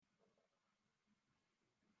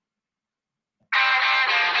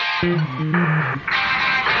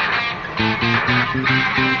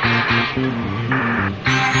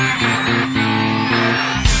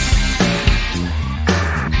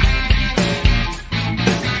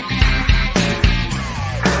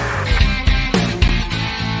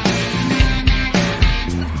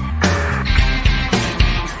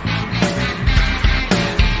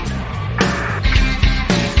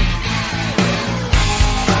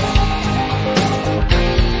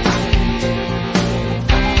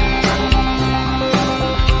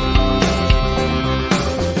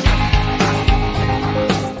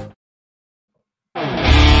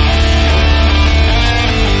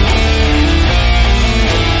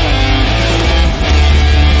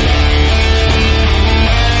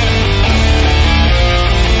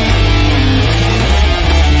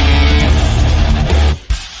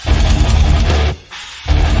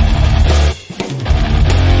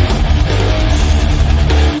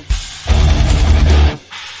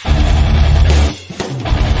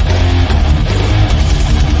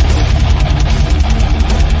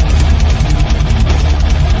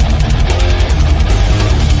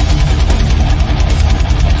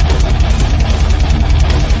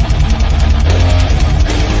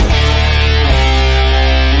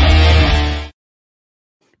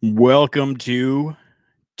Welcome to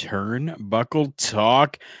Turnbuckle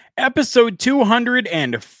Talk, episode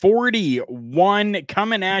 241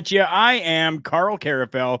 coming at you. I am Carl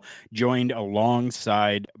Carafel, joined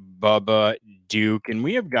alongside Bubba Duke, and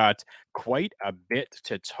we have got quite a bit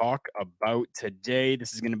to talk about today.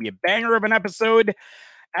 This is going to be a banger of an episode.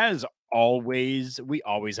 As always, we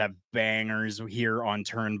always have bangers here on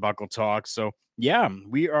Turnbuckle Talk. So yeah,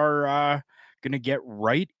 we are going to get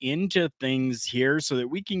right into things here so that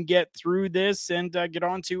we can get through this and get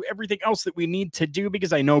on to everything else that we need to do,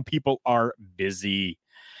 because I know people are busy.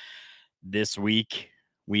 This week,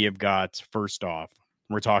 we have got, first off,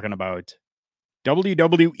 we're talking about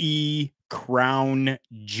WWE Crown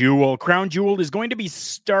Jewel. Crown Jewel is going to be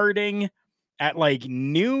starting at like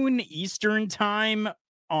noon Eastern time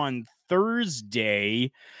on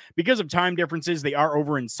Thursday. Because of time differences, they are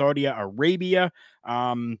over in Saudi Arabia.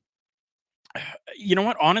 You know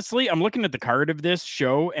what? Honestly, I'm looking at the card of this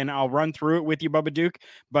show and I'll run through it with you, Bubba Duke.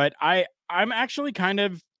 But I'm actually kind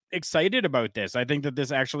of excited about this. I think that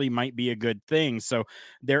this actually might be a good thing. So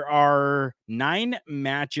there are 9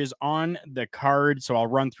 matches on the card. So I'll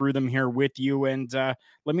run through them here with you and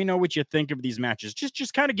let me know what you think of these matches.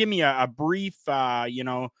 Just kind of give me a brief, I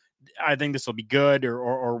think this will be good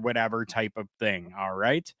or whatever type of thing. All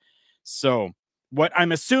right. So what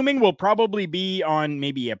I'm assuming will probably be on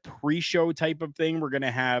maybe a pre-show type of thing. We're going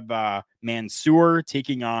to have Mansoor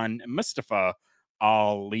taking on Mustafa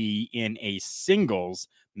Ali in a singles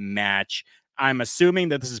match. I'm assuming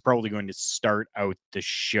that this is probably going to start out the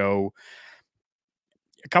show.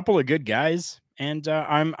 A couple of good guys, and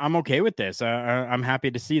I'm okay with this. I'm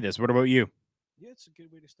happy to see this. What about you? Yeah, it's a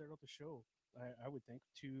good way to start out the show. I would think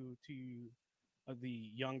to the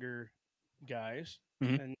younger guys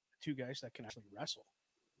and 2 guys that can actually wrestle.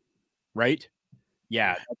 Right?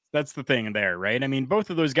 Yeah, that's the thing there, right? I mean,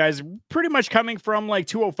 both of those guys pretty much coming from like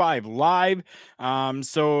 205 Live.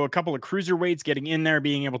 So a couple of cruiserweights getting in there,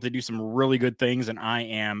 being able to do some really good things. And I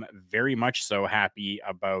am very much so happy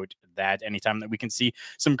about that. Anytime that we can see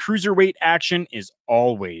some cruiserweight action is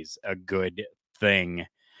always a good thing.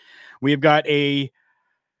 We've got a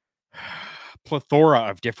plethora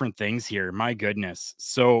of different things here. My goodness.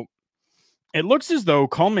 So it looks as though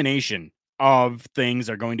culmination of things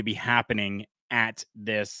are going to be happening at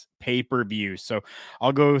this pay-per-view. So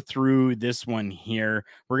I'll go through this one here.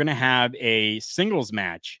 We're going to have a singles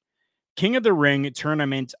match, King of the Ring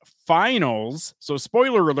tournament finals. So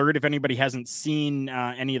spoiler alert, if anybody hasn't seen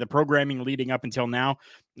any of the programming leading up until now,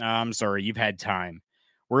 I'm sorry, you've had time.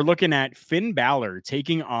 We're looking at Finn Balor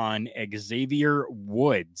taking on Xavier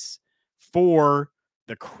Woods for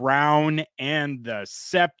the crown and the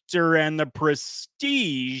scepter and the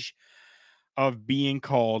prestige of being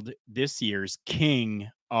called this year's King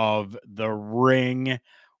of the Ring.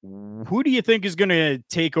 Who do you think is going to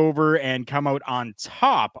take over and come out on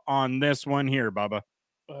top on this one here, Bubba?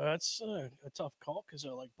 That's a tough call because I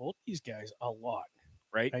like both these guys a lot.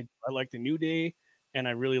 Right? I like the New Day, and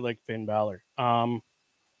I really like Finn Balor. I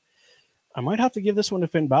might have to give this one to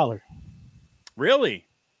Finn Balor. Really?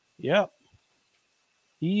 Yeah.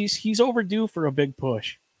 He's overdue for a big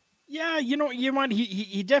push. Yeah, you know what?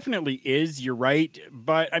 He definitely is. You're right.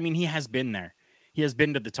 But I mean, he has been there. He has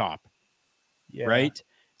been to the top. Yeah. Right?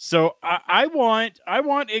 So I want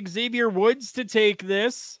Xavier Woods to take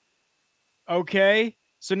this. Okay.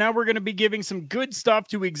 So now we're going to be giving some good stuff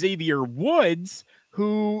to Xavier Woods,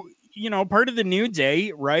 who, part of the New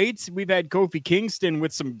Day, right? We've had Kofi Kingston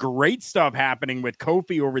with some great stuff happening with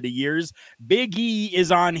Kofi over the years. Big E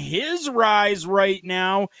is on his rise right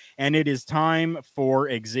now, and it is time for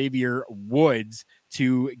Xavier Woods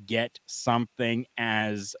to get something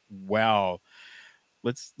as well.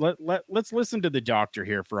 Let's listen to the doctor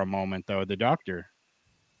here for a moment, though. The doctor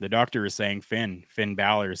is saying Finn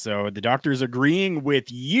Balor. So the doctor is agreeing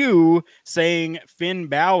with you, saying Finn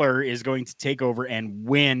Balor is going to take over and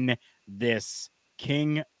win this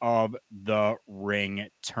King of the Ring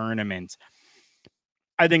tournament.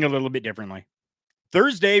 I think a little bit differently.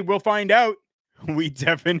 Thursday, we'll find out. We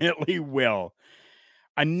definitely will.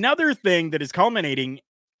 Another thing that is culminating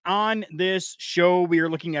on this show, we are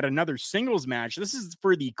looking at another singles match. This is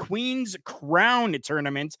for the Queen's Crown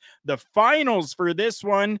tournament. The finals for this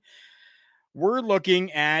one, we're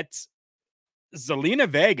looking at Zelina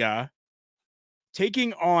Vega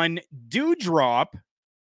taking on Dewdrop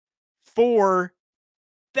for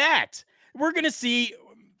that. We're going to see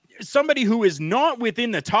somebody who is not within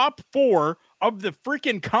the top 4 of the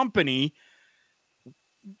freaking company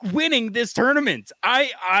winning this tournament.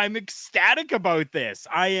 I'm ecstatic about this.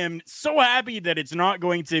 I am so happy that it's not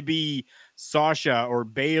going to be Sasha or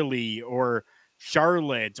Bailey or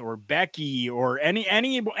Charlotte or Becky or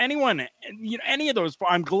anyone, any of those.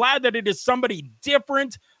 I'm glad that it is somebody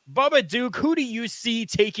different. Bubba Duke, who do you see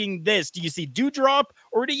taking this? Do you see Dewdrop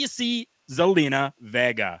or do you see Zelina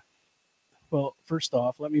Vega? Well, first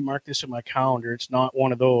off, let me mark this in my calendar. It's not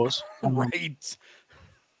one of those. Right.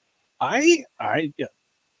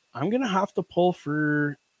 I'm gonna have to pull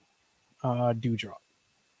for Dewdrop.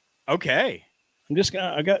 Okay.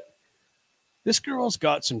 I got this girl's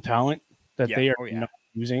got some talent that they are not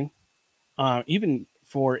using. Even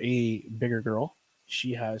for a bigger girl,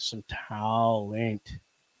 she has some talent.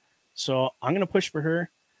 So I'm gonna push for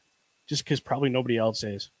her, just because probably nobody else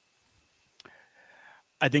is.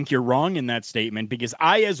 I think you're wrong in that statement because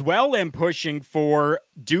I as well am pushing for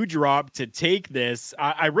Dewdrop to take this.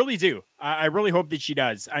 I really do. I really hope that she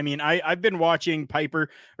does. I mean, I've been watching Piper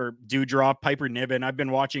Niven. I've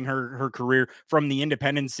been watching her career from the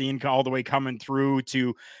independent scene all the way coming through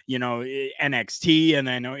to, NXT and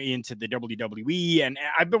then into the WWE. And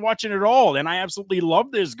I've been watching it all. And I absolutely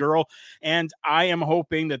love this girl. And I am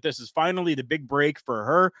hoping that this is finally the big break for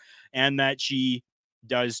her and that she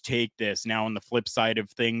does take this. Now, on the flip side of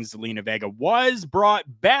things, Zelina Vega was brought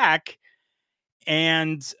back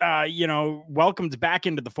and, welcomed back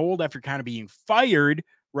into the fold after kind of being fired,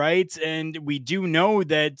 right? And we do know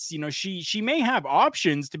that, she may have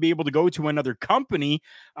options to be able to go to another company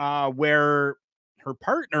where her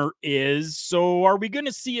partner is. So are we going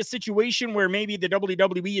to see a situation where maybe the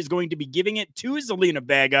WWE is going to be giving it to Zelina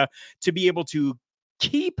Vega to be able to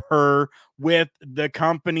keep her with the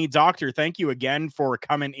company? Doctor, thank you again for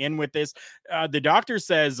coming in with this. The doctor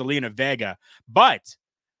says Zelina Vega, but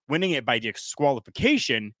winning it by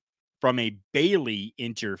disqualification from a Bailey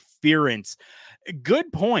interference.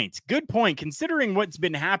 Good point. Good point. Considering what's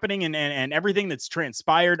been happening and everything that's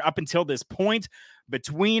transpired up until this point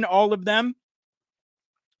between all of them.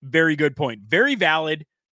 Very good point. Very valid.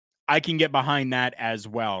 I can get behind that as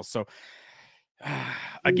well. So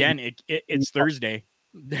again, it's Thursday.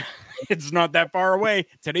 It's not that far away.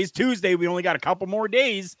 Today's Tuesday. We only got a couple more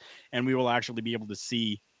days and we will actually be able to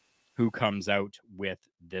see who comes out with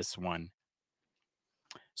this one.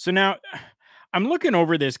 So now I'm looking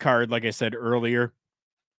over this card, like I said earlier,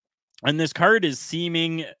 and this card is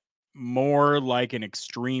seeming more like an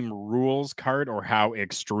Extreme Rules card or how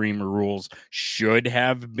Extreme Rules should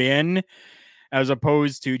have been, as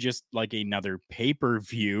opposed to just like another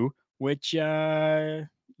pay-per-view, which so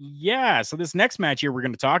this next match here we're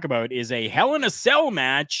going to talk about is a Hell in a Cell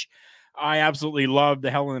match. I absolutely love the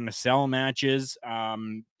Hell in a Cell matches.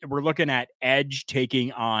 We're looking at Edge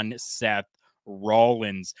taking on Seth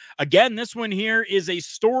Rollins. Again, this one here is a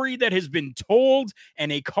story that has been told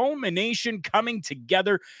and a culmination coming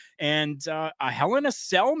together, and a Hell in a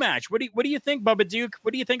Cell match. What do you think, Bubba Duke?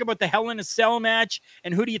 What do you think about the Hell in a Cell match,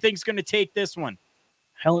 and who do you think is going to take this one?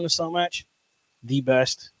 Hell in a Cell match, the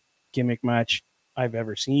best gimmick match I've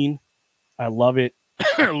ever seen. I love it.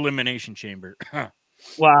 Elimination Chamber.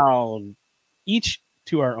 Well, each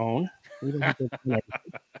to our own. We don't have to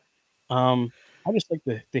I just like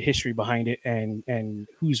the history behind it and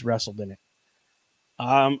who's wrestled in it.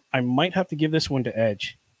 I might have to give this one to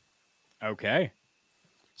Edge. Okay.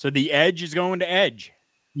 So the Edge is going to Edge.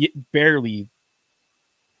 Yeah, barely.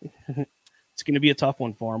 It's going to be a tough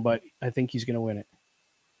one for him, but I think he's going to win it.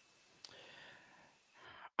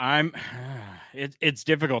 It's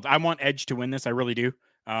difficult. I want Edge to win this. I really do.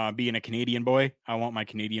 Being a Canadian boy, I want my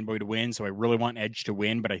Canadian boy to win. So I really want Edge to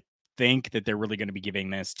win, but I think that they're really going to be giving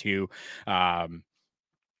this to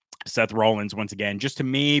Seth Rollins once again, just to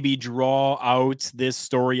maybe draw out this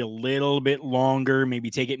story a little bit longer,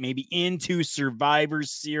 maybe take it maybe into Survivor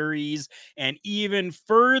Series, and even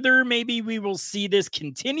further, maybe we will see this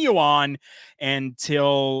continue on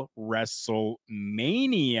until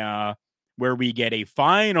WrestleMania, where we get a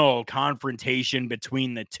final confrontation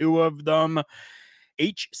between the two of them.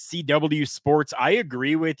 HCW Sports, I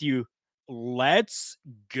agree with you. Let's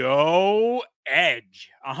go Edge.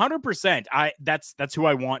 100%. That's who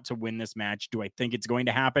I want to win this match. Do I think it's going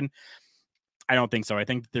to happen? I don't think so. I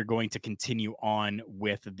think they're going to continue on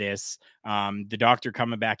with this. The doctor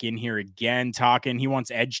coming back in here again, talking. He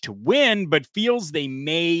wants Edge to win, but feels they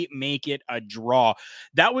may make it a draw.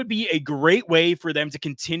 That would be a great way for them to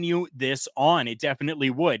continue this on. It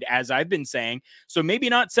definitely would, as I've been saying. So maybe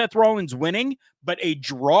not Seth Rollins winning, but a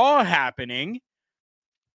draw happening.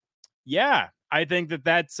 Yeah, I think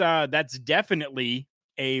that's definitely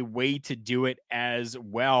a way to do it as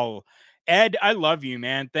well. Ed, I love you,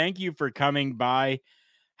 man. Thank you for coming by.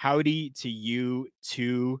 Howdy to you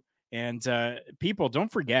too. And people,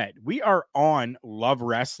 don't forget, we are on Love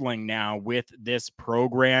Wrestling now with this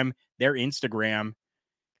program. Their Instagram,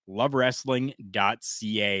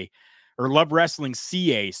 lovewrestling.ca or Love Wrestling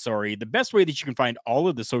CA, sorry. The best way that you can find all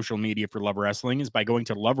of the social media for Love Wrestling is by going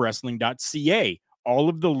to lovewrestling.ca. All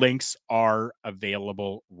of the links are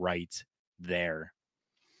available right there.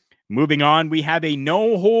 Moving on, we have a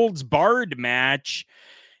no holds barred match.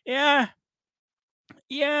 Yeah,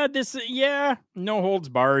 no holds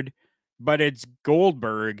barred, but it's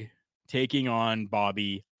Goldberg taking on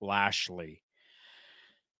Bobby Lashley.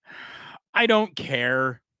 I don't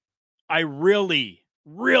care. I really,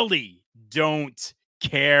 really don't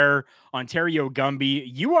care. Ontario Gumby,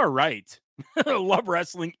 you are right. Love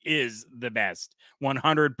Wrestling is the best,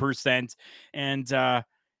 100%. And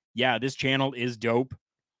yeah, this channel is dope.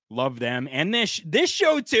 Love them. And this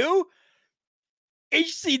show too.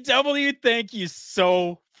 HCW, thank you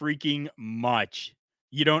so freaking much.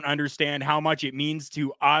 You don't understand how much it means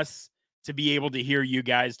to us to be able to hear you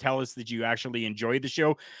guys tell us that you actually enjoy the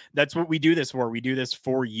show. That's what we do this for. We do this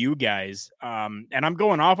for you guys. And I'm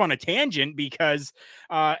going off on a tangent because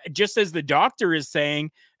just as the doctor is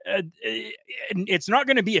saying, it's not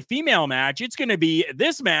going to be a female match. It's going to be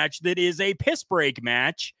this match that is a piss break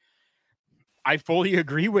match. I fully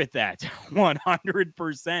agree with that.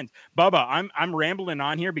 100%. Bubba, I'm rambling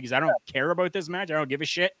on here because I don't care about this match. I don't give a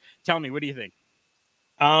shit. Tell me, what do you think?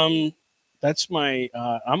 That's my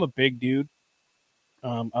I'm a big dude.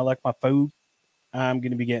 I like my food. I'm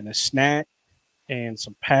going to be getting a snack and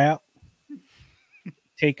some pap,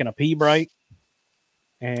 taking a pee break,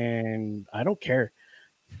 and I don't care.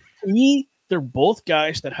 To me, they're both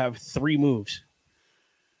guys that have 3 moves.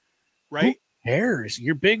 Right? Who cares?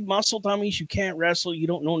 You're big muscle dummies. You can't wrestle. You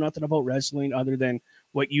don't know nothing about wrestling other than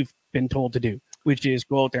what you've been told to do, which is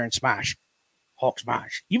go out there and smash. Hulk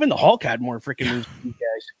smash. Even the Hulk had more freaking moves than you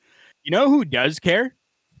guys. You know who does care?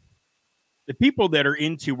 The people that are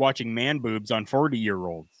into watching man boobs on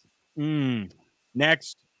 40-year-olds.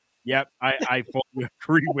 Next. Yep, I fully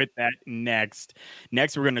agree with that. Next,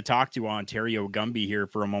 we're going to talk to Ontario Gumby here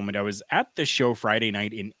for a moment. I was at the show Friday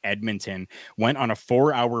night in Edmonton, went on a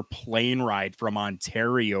 4-hour plane ride from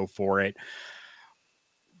Ontario for it.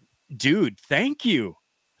 Dude, thank you.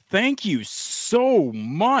 Thank you so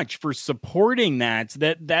much for supporting that.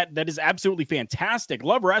 That is absolutely fantastic.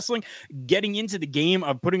 Love Wrestling, getting into the game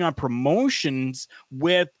of putting on promotions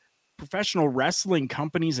with professional wrestling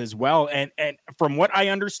companies as well. And from what I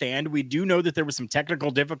understand, we do know that there was some technical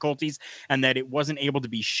difficulties and that it wasn't able to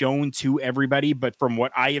be shown to everybody. But from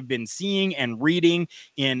what I have been seeing and reading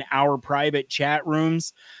in our private chat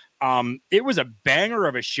rooms, it was a banger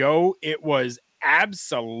of a show. It was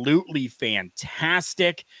absolutely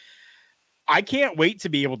fantastic. I can't wait to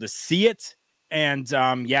be able to see it. And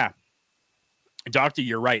yeah, Doctor,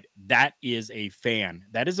 you're right. That is a fan.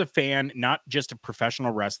 That is a fan, not just of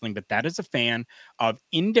professional wrestling, but that is a fan of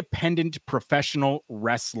independent professional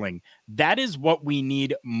wrestling. That is what we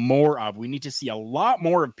need more of. We need to see a lot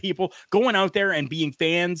more of people going out there and being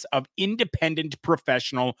fans of independent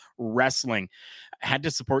professional wrestling. I had to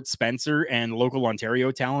support Spencer and local Ontario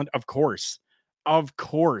talent, of course. Of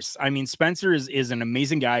course. I mean, Spencer is an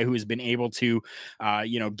amazing guy who has been able to,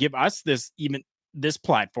 give us this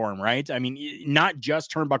platform, right? I mean, not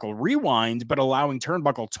just Turnbuckle Rewind, but allowing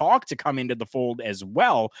Turnbuckle Talk to come into the fold as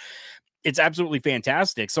well. It's absolutely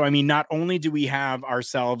fantastic. So, I mean, not only do we have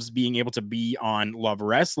ourselves being able to be on Love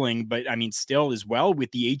Wrestling, but I mean, still as well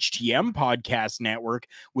with the HTM podcast network,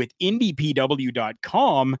 with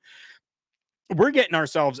IndiePW.com, we're getting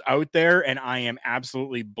ourselves out there, and I am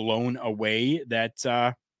absolutely blown away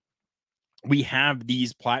that we have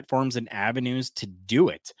these platforms and avenues to do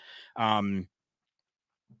it.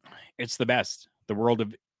 It's the best. The world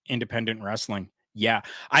of independent wrestling. Yeah,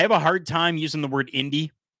 I have a hard time using the word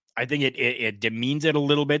indie. I think it demeans it a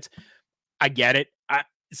little bit. I get it.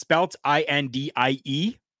 Spelt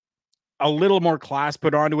INDIE. A little more class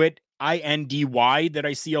put onto it. INDY that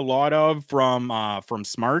I see a lot of from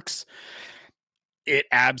Smarks. It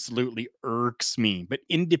absolutely irks me. But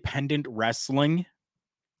independent wrestling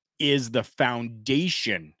is the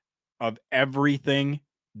foundation of everything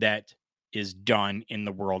that is done in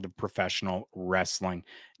the world of professional wrestling.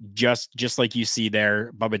 Just like you see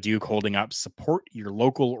there, Bubba Duke holding up, support your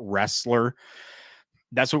local wrestler.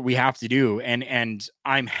 That's what we have to do. And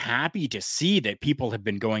I'm happy to see that people have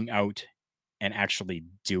been going out and actually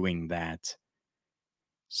doing that.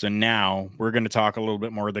 So now we're going to talk a little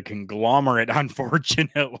bit more of the conglomerate,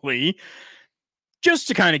 unfortunately, just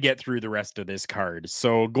to kind of get through the rest of this card.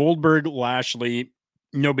 So Goldberg, Lashley,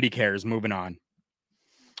 nobody cares. Moving on.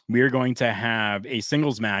 We are going to have a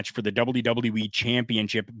singles match for the WWE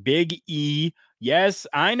Championship. Big E. Yes,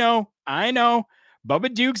 I know.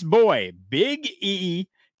 Bubba Duke's boy, Big E,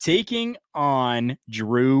 taking on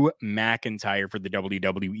Drew McIntyre for the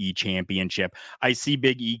WWE Championship. I see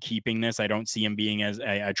Big E keeping this. I don't see him being as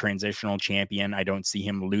a transitional champion. I don't see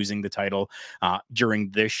him losing the title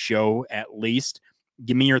during this show, at least.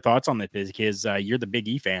 Give me your thoughts on this, because you're the Big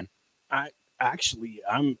E fan.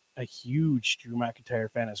 I'm a huge Drew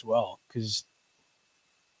McIntyre fan as well, because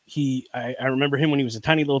I remember him when he was a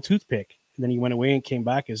tiny little toothpick, and then he went away and came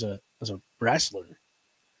back as a wrestler.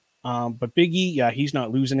 But Big E, yeah, he's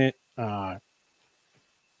not losing it. Yeah,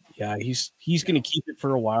 he's going to keep it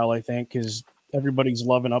for a while, I think, because everybody's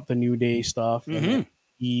loving up the New Day stuff.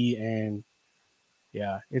 Mm-hmm. And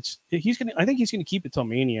yeah, I think he's gonna keep it till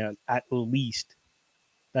Mania at least.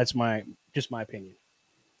 That's my opinion.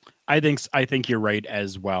 I think you're right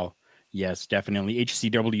as well. Yes, definitely.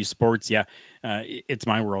 HCW Sports, yeah, it's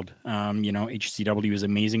my world. HCW is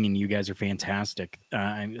amazing, and you guys are fantastic.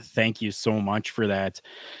 Thank you so much for that.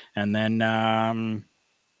 And then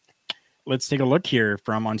let's take a look here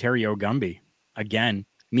from Ontario Gumby. Again,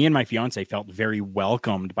 me and my fiance felt very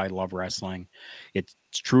welcomed by Love Wrestling. It's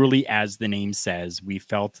truly, as the name says, we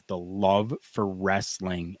felt the love for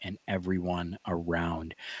wrestling and everyone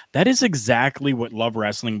around. That is exactly what Love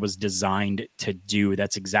Wrestling was designed to do.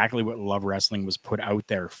 That's exactly what Love Wrestling was put out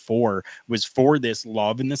there for, was for this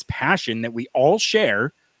love and this passion that we all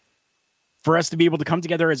share, for us to be able to come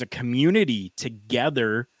together as a community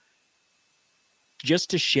together,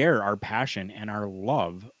 just to share our passion and our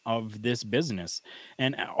love of this business.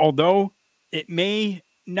 And although it may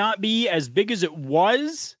not be as big as it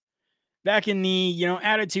was back in the,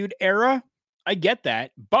 Attitude Era, I get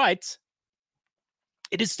that, but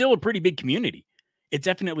it is still a pretty big community. It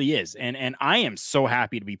definitely is. And I am so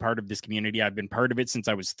happy to be part of this community. I've been part of it since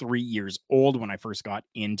I was 3 years old, when I first got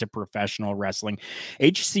into professional wrestling.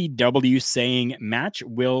 HCW saying match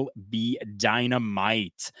will be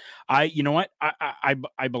dynamite. You know what?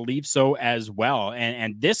 I believe so as well.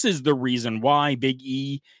 And this is the reason why Big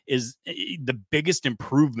E is the biggest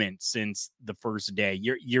improvement since the first day.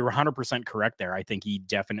 You're 100% correct there. I think he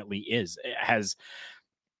definitely is. Has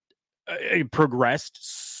progressed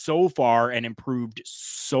so far and improved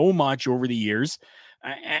so much over the years,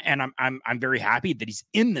 and I'm very happy that he's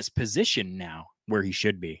in this position now where he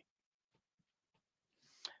should be.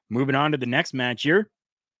 Moving on to the next match here,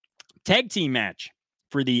 tag team match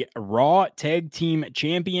for the Raw Tag Team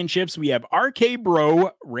Championships. We have RK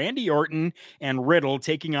Bro, Randy Orton, and Riddle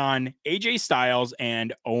taking on AJ Styles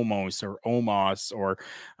and Omos, or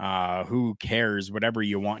who cares, whatever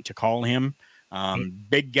you want to call him.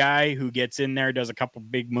 Big guy who gets in there, does a couple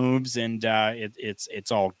big moves, and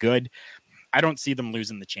it's all good. I don't see them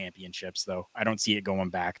losing the championships, though. I don't see it going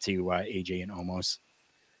back to AJ and Omos.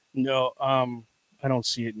 No, I don't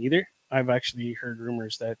see it neither. I've actually heard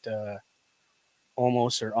rumors that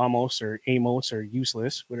Omos or Amos or Amos or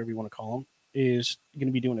Useless, whatever you want to call him, is going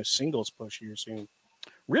to be doing a singles push here soon.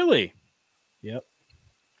 Really? Yep.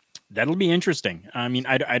 That'll be interesting. I mean,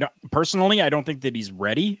 I don't personally, I don't think that he's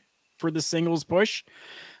ready for the singles push.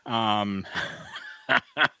 I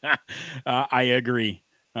agree.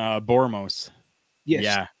 Bormos.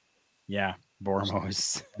 Yes. Yeah.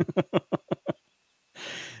 Bormos.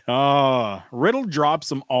 Riddle drops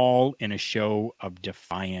them all in a show of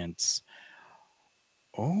defiance.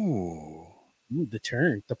 Oh. Ooh, the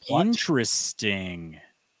turn. The plot. Interesting.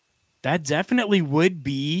 That definitely would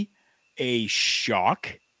be a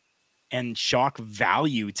shock and shock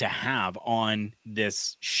value to have on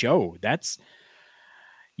this show. That's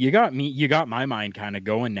You got my mind kind of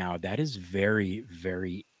going now. That is very,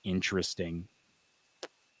 very interesting.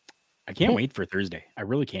 I can't wait for Thursday. I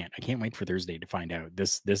really can't. I can't wait for Thursday to find out.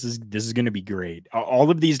 This is going to be great. All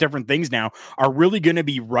of these different things now are really going to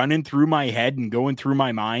be running through my head and going through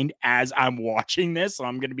my mind as I'm watching this. So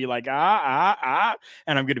I'm going to be like and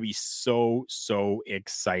I'm going to be so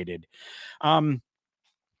excited. Ed,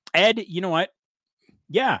 you know what?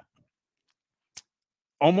 Yeah.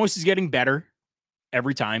 Almost is getting better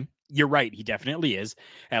every time. You're right. He definitely is.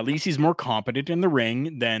 At least he's more competent in the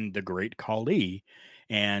ring than the great Khali.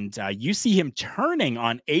 And you see him turning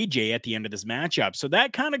on AJ at the end of this matchup. So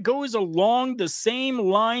that kind of goes along the same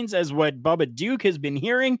lines as what Bubba Duke has been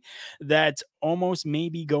hearing, that almost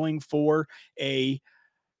maybe going for a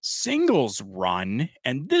singles run.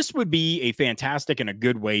 And this would be a fantastic and a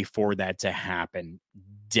good way for that to happen.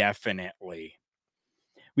 Definitely.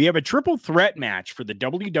 We have a triple threat match for the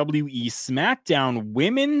WWE SmackDown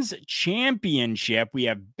Women's Championship. We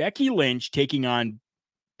have Becky Lynch taking on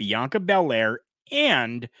Bianca Belair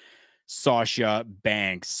and Sasha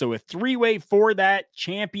Banks. So a three-way for that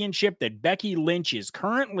championship that Becky Lynch is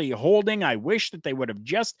currently holding. I wish that they would have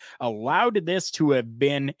just allowed this to have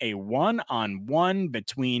been a one-on-one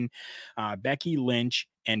between Becky Lynch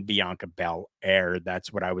and Bianca Belair.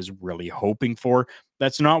 That's what I was really hoping for.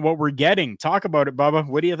 That's not what we're getting. Talk about it, Bubba.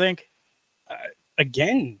 What do you think?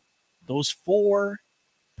 Again, those four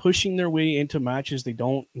pushing their way into matches they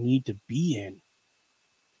don't need to be in.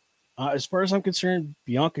 As far as I'm concerned,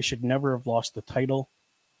 Bianca should never have lost the title.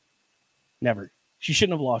 Never. She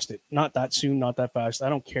shouldn't have lost it. Not that soon, not that fast. I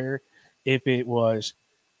don't care if it was,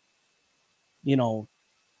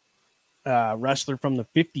 wrestler from the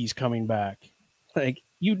 50s coming back. Like,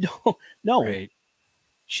 you don't know. Right.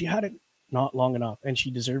 She had it not long enough, and she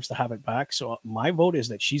deserves to have it back. So my vote is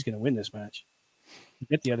that she's going to win this match.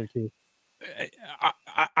 Get the other two.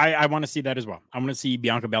 I want to see that as well. I want to see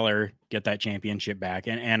Bianca Belair get that championship back,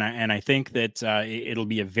 and I think that it'll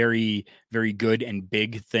be a very, very good and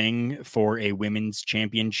big thing for a women's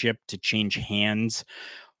championship to change hands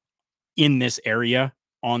in this area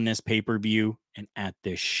on this pay-per-view and at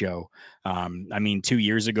this show. I mean, 2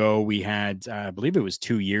 years ago we had, I believe it was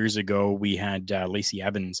 2 years ago, we had Lacey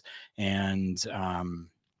Evans and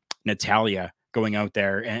Natalia going out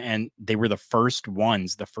there, and they were the first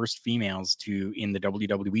females to in the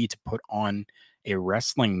WWE to put on a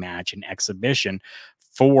wrestling match, an exhibition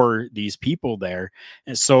for these people there.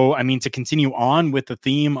 And so, I mean, to continue on with the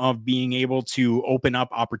theme of being able to open up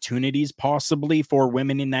opportunities possibly for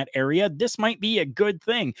women in that area, this might be a good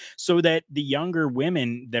thing so that the younger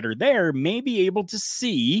women that are there may be able to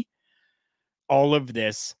see all of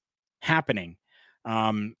this happening.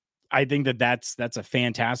 I think that's a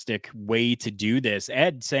fantastic way to do this.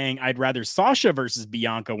 Ed saying I'd rather Sasha versus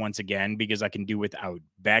Bianca once again because I can do without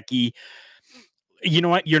Becky. You know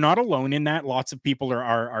what? You're not alone in that. Lots of people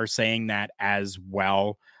are saying that as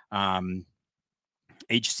well.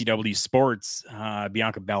 HCW Sports,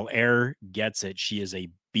 Bianca Belair gets it. She is a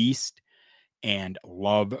beast and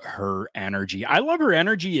love her energy. I love her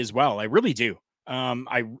energy as well. I really do.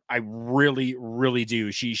 I really, really do.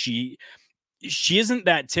 She isn't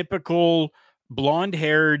that typical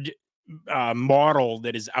blonde-haired model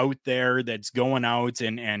that is out there that's going out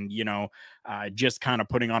and just kind of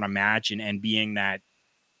putting on a match and being that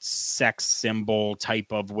sex symbol type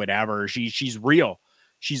of whatever. She's real.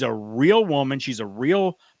 She's a real woman. She's a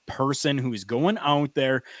real person who's going out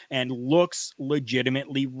there and looks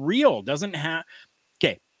legitimately real. Doesn't have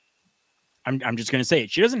okay. I'm just gonna say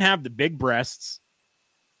it. She doesn't have the big breasts,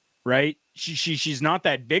 right? She's not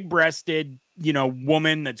that big breasted,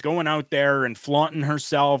 woman that's going out there and flaunting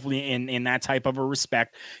herself in that type of a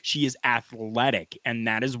respect. She is athletic, and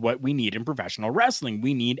that is what we need in professional wrestling.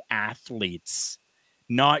 We need athletes,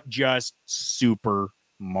 not just super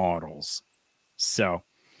models. So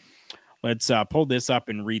let's pull this up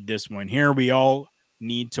and read this one here. We all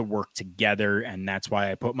need to work together, and that's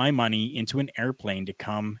why I put my money into an airplane to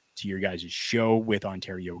come to your guys' show with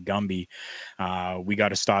Ontario Gumby. We got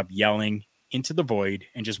to stop yelling into the void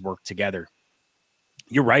and just work together.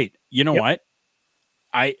 You're right. You know what?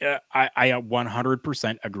 I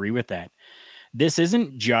 100% agree with that. This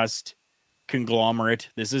isn't just conglomerate.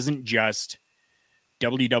 This isn't just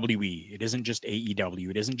WWE. It isn't just AEW.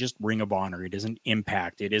 It isn't just Ring of Honor. It isn't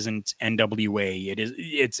Impact. It isn't NWA.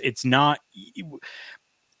 It's not.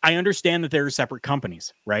 I understand that there are separate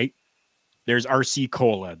companies, right? There's RC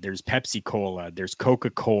Cola, there's Pepsi Cola, there's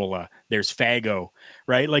Coca-Cola, there's Fago,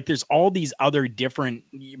 right? Like there's all these other different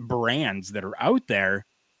brands that are out there,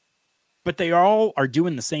 but they all are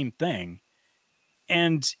doing the same thing.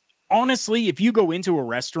 And honestly, if you go into a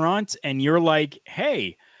restaurant and you're like,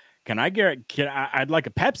 hey, I'd like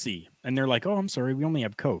a Pepsi. And they're like, oh, I'm sorry, we only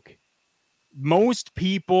have Coke. Most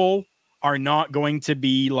people are not going to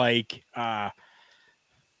be like,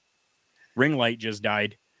 ring light just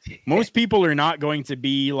died. Most people are not going to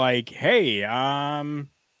be like, hey,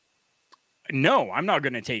 no, I'm not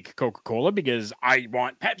going to take Coca-Cola because I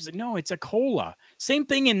want Pepsi. No, it's a cola. Same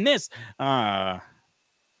thing in this. I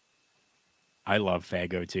love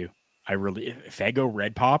Faygo too. Faygo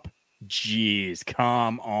Red Pop. Jeez,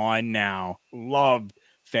 come on now. Love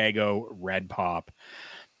Faygo Red Pop.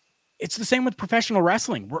 It's the same with professional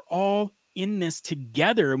wrestling. We're all in this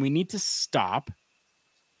together and we need to stop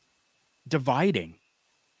dividing,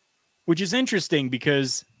 which is interesting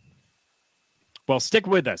because, well, stick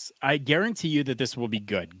with us. I guarantee you that this will be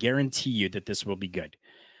good. Guarantee you that this will be good.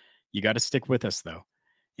 You got to stick with us, though.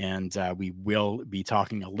 And we will be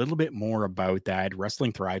talking a little bit more about that.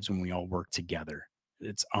 Wrestling thrives when we all work together.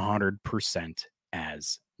 It's 100%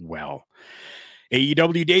 as well.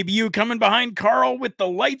 AEW debut coming behind Carl with the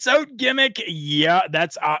lights out gimmick. Yeah,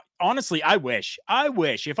 that's honestly, I wish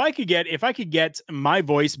if I could get my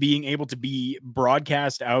voice being able to be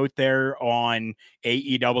broadcast out there on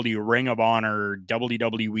AEW, Ring of Honor,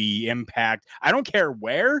 WWE, Impact. I don't care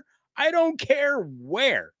where. I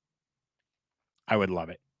would love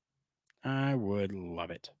it.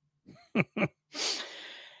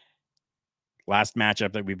 Last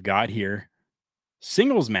matchup that we've got here,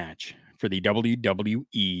 singles match for the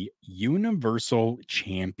WWE Universal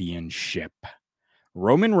Championship.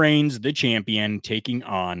 Roman Reigns, the champion, taking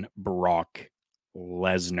on Brock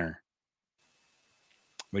Lesnar.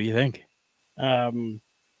 What do you think?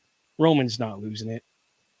 Roman's not losing it.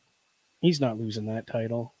 He's not losing that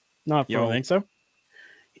title. Not for you don't think so?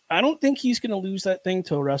 I don't think he's going to lose that thing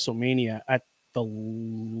till WrestleMania at the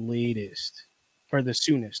latest, or the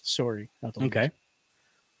soonest. Sorry, not the okay.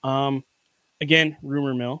 Latest. Again,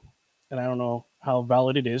 rumor mill, and I don't know how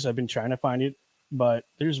valid it is. I've been trying to find it, but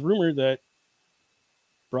there's rumor that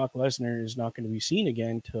Brock Lesnar is not going to be seen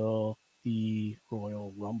again till the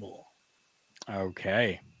Royal Rumble.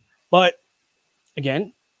 Okay, but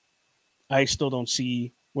again, I still don't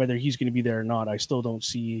see whether he's going to be there or not. I still don't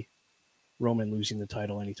see Roman losing the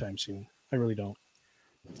title anytime soon. I really don't.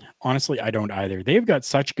 Honestly, I don't either. They've got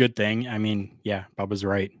such good thing. I mean, yeah, Bubba's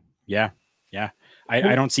right. Yeah.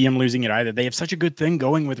 I don't see him losing it either. They have such a good thing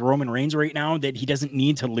going with Roman Reigns right now that he doesn't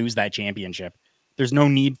need to lose that championship. There's no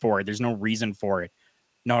need for it. There's no reason for it.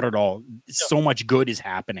 Not at all. So much good is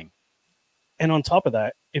happening. And on top of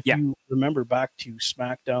that, if you remember back to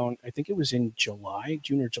SmackDown, I think it was in June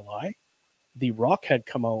or July, The Rock had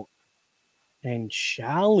come out and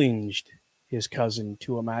challenged his cousin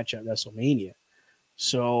to a match at WrestleMania.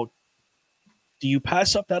 So do you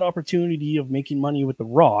pass up that opportunity of making money with The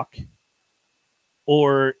Rock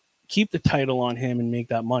or keep the title on him and make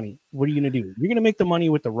that money? What are you going to do? You're going to make the money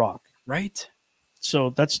with The Rock. Right.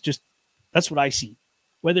 So that's what I see.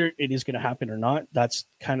 Whether it is going to happen or not, that's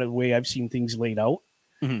kind of the way I've seen things laid out.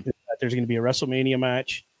 Mm-hmm. There's going to be a WrestleMania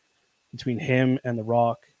match between him and The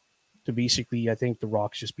Rock. To basically, I think The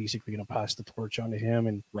Rock's just basically going to pass the torch on to him.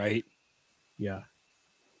 And right. Yeah.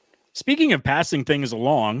 Speaking of passing things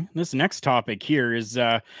along, this next topic here is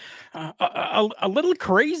a little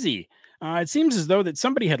crazy. It seems as though that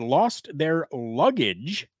somebody had lost their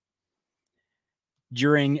luggage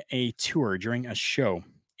during a tour, during a show.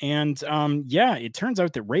 And it turns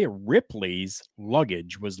out that Rhea Ripley's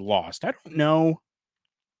luggage was lost. I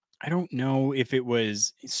don't know if it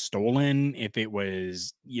was stolen, if it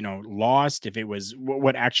was, lost, if it was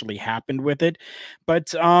what actually happened with it.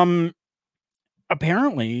 But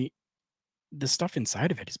apparently the stuff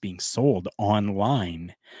inside of it is being sold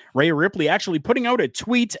online. Rhea Ripley actually putting out a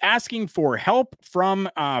tweet asking for help from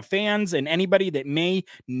fans and anybody that may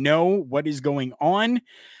know what is going on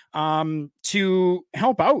to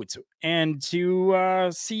help out and to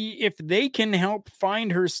see if they can help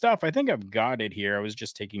find her stuff. I think I've got it here. I was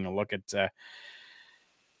just taking a look at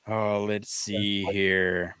let's see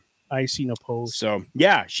here. I seen a post. So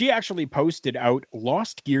yeah, she actually posted out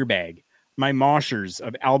lost gear bag. My moshers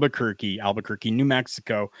of Albuquerque, New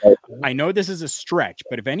Mexico. I know this is a stretch,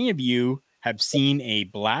 but if any of you have seen a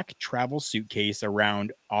black travel suitcase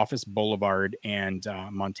around Office Boulevard and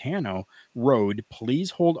Montano Road, please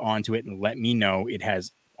hold on to it and let me know. It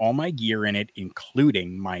has all my gear in it,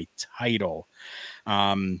 including my title.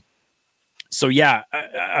 So yeah,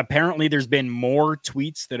 apparently there's been more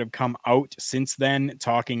tweets that have come out since then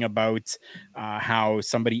talking about how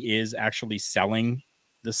somebody is actually selling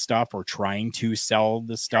the stuff or trying to sell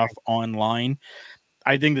the stuff online.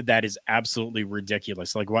 I think that is absolutely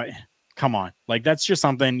ridiculous. Like, what? Come on. Like, that's just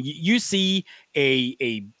something you see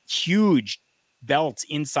a huge belt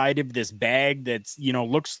inside of this bag that's,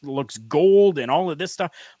 looks gold and all of this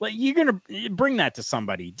stuff. Like, you're going to bring that to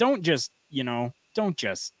somebody. Don't just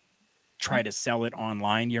try to sell it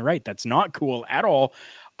online. You're right. That's not cool at all.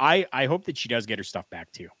 I hope that she does get her stuff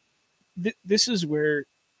back too. This is where,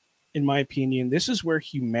 in my opinion, this is where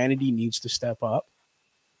humanity needs to step up.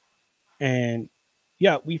 And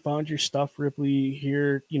yeah, we found your stuff, Ripley.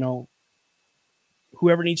 Here,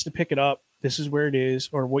 whoever needs to pick it up, this is where it is.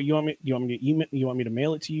 Or what you want me? You want me to email? You want me to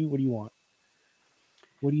mail it to you? What do you want?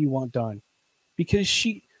 What do you want done? Because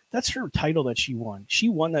that's her title that she won. She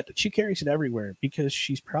won that. She carries it everywhere because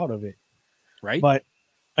she's proud of it. Right. But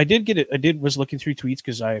I did get it. Was looking through tweets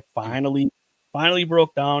because I finally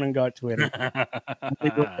broke down and got Twitter.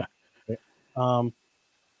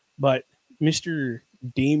 But Mr.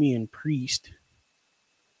 Damian Priest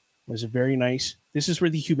was a very nice. This is where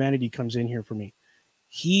the humanity comes in here for me.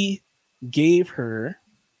 He gave her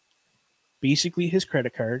basically his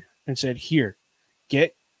credit card and said, "Here,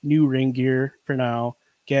 get new ring gear for now.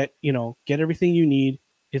 Get everything you need.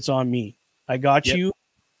 It's on me. I got you.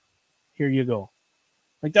 Here you go."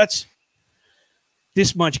 Like, that's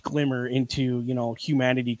this much glimmer into,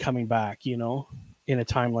 humanity coming back, in a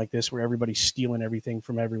time like this where everybody's stealing everything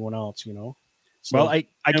from everyone else, So, well, I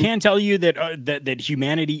can tell you that, that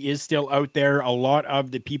humanity is still out there. A lot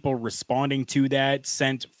of the people responding to that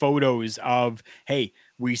sent photos of, hey,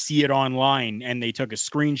 we see it online, and they took a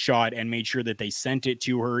screenshot and made sure that they sent it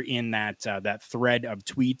to her in that thread of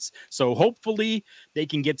tweets. So hopefully they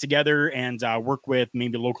can get together and work with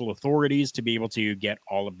maybe local authorities to be able to get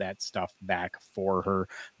all of that stuff back for her.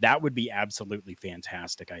 That would be absolutely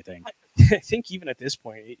fantastic, I think. I think even at this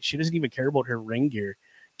point, she doesn't even care about her ring gear.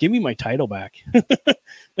 Give me my title back.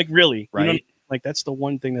 Like, really, right? Like, that's the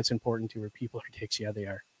one thing that's important to her. People are dicks. Yeah, they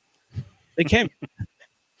are. They can.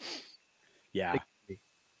 Yeah.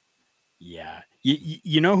 Yeah.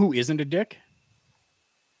 You know who isn't a dick?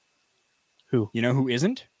 Who? You know who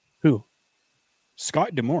isn't? Who?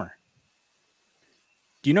 Scott D'Amore.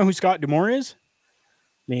 Do you know who Scott D'Amore is?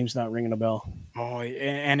 Name's not ringing a bell. Oh,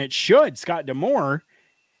 and it should. Scott D'Amore,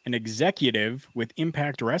 an executive with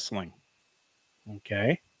Impact Wrestling.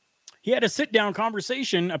 Okay. He had a sit-down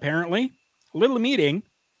conversation, apparently, a little meeting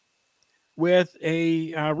with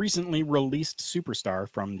a recently released superstar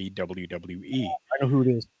from the WWE. I know who it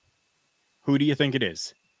is. Who do you think it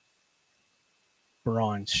is?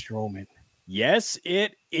 Braun Strowman. Yes,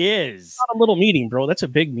 it is. It's not a little meeting, bro. That's a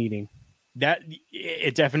big meeting. That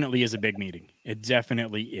it definitely is a big meeting. It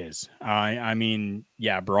definitely is. I mean,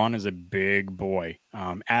 yeah, Braun is a big boy.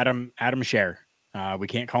 Adam Scher. We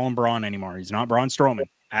can't call him Braun anymore. He's not Braun Strowman.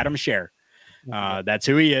 Adam Scher. That's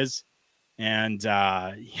who he is. And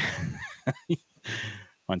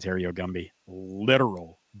Ontario Gumby.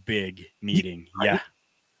 Literal big meeting. Yeah.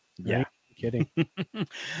 Yeah. Kidding.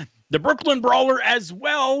 The Brooklyn Brawler as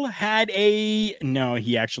well had no,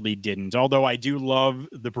 he actually didn't. Although I do love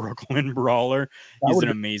the Brooklyn Brawler. He's an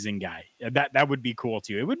amazing guy. That would be cool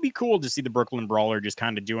too. It would be cool to see the Brooklyn Brawler just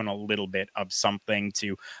kind of doing a little bit of something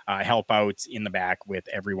to help out in the back with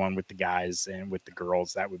everyone, with the guys and with the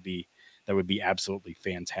girls. That would be absolutely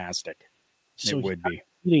fantastic. So it would be.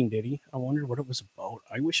 Meeting, did he? I wonder what it was about.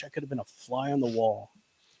 I wish I could have been a fly on the wall.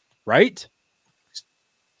 Right?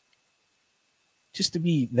 Just to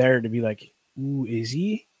be there to be like, ooh, is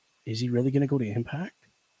he really going to go to Impact?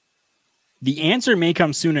 The answer may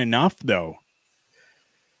come soon enough, though.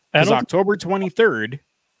 Because October 23rd,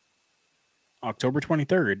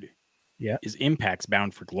 yeah, is Impact's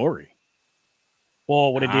Bound for Glory.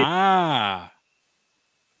 Well, what it did.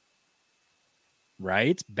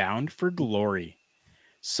 Right? Bound for Glory.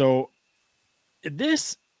 So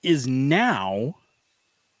this is now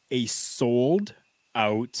a sold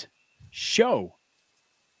out show.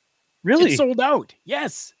 Really? It's sold out.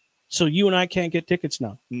 Yes. So you and I can't get tickets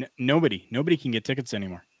now. Nobody can get tickets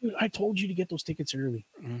anymore. Dude, I told you to get those tickets early.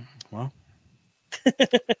 Well,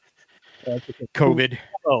 COVID.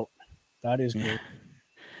 Oh, that is good.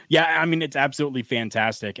 Yeah, I mean, it's absolutely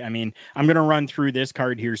fantastic. I mean, I'm going to run through this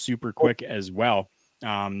card here super quick as well.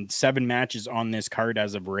 7 matches on this card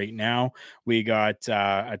as of right now. We got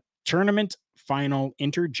a tournament final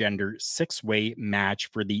intergender 6-way match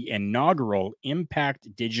for the inaugural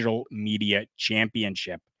Impact Digital Media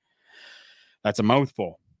Championship. That's a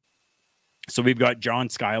mouthful. So we've got John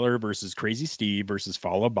Schuyler versus Crazy Steve versus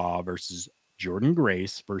Fallah Bahh versus Jordan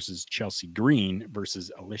Grace versus Chelsea Green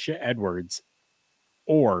versus Alicia Edwards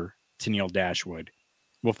or Tennille Dashwood.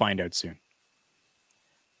 We'll find out soon.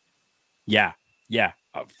 Yeah.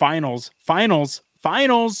 Finals.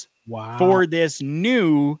 Wow. For this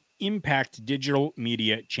new Impact Digital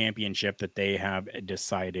Media Championship that they have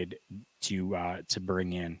decided to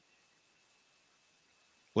bring in.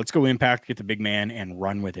 Let's go Impact, get the big man, and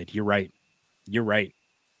run with it. You're right.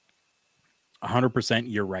 100%.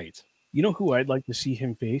 You're right. You know who I'd like to see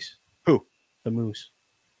him face? Who? The Moose.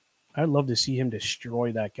 I'd love to see him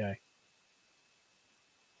destroy that guy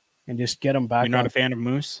and just get him back. You're not a fan of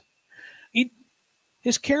Moose?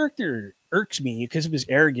 His character irks me because of his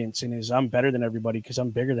arrogance and his I'm better than everybody because I'm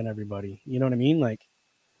bigger than everybody. You know what I mean? Like,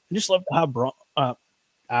 I just love to have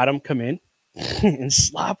Adam come in and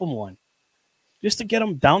slap him one. Just to get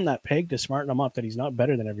him down that peg to smarten him up that he's not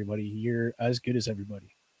better than everybody. You're as good as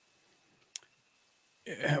everybody.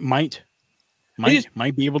 Might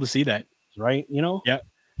be able to see that. Right, you know?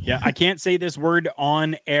 Yeah. I can't say this word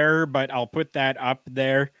on air, but I'll put that up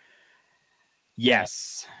there.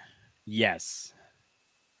 Yes.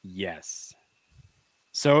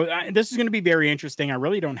 So this is going to be very interesting. I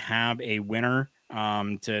really don't have a winner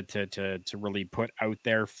to really put out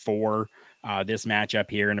there for this matchup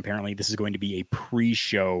here, and apparently this is going to be a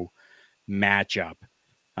pre-show matchup.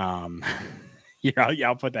 Yeah,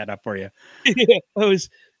 I'll put that up for you. Yeah,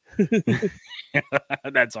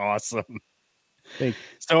 that's awesome.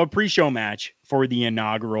 So a pre-show match for the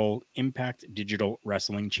inaugural Impact Digital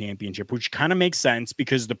Wrestling Championship, which kind of makes sense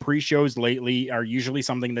because the pre-shows lately are usually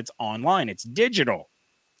something that's online. It's digital.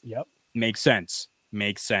 Yep. Makes sense.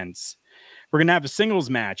 We're going to have a singles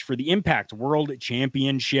match for the Impact World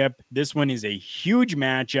Championship. This one is a huge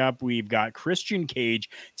matchup. We've got Christian Cage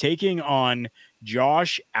taking on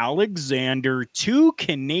Josh Alexander, two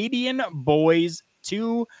Canadian boys,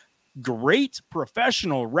 two great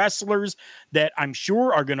professional wrestlers that I'm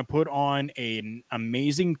sure are going to put on an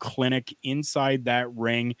amazing clinic inside that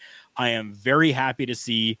ring. I am very happy to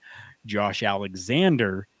see Josh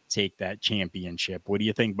Alexander take that championship. What do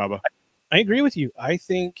you think, Bubba? I agree with you. I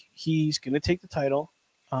think he's going to take the title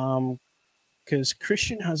because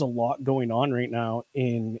Christian has a lot going on right now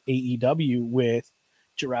in AEW with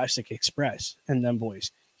Jurassic Express and them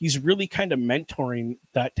boys. He's really kind of mentoring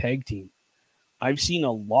that tag team. I've seen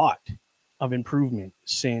a lot of improvement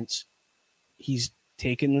since he's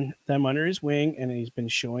taken them under his wing and he's been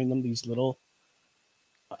showing them these little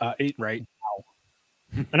right. Wow.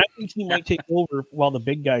 And I think he might take over while the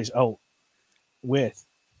big guy's out with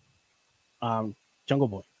Jungle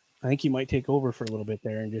Boy. I think he might take over for a little bit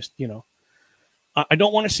there and just, I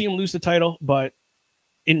don't want to see him lose the title, but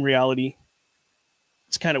in reality,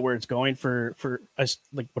 it's kind of where it's going for us,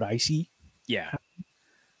 like what I see. Yeah.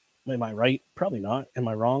 Am I right? Probably not. Am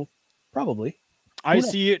I wrong? Probably. I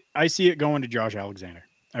see it going to Josh Alexander.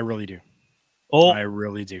 I really do. Oh, I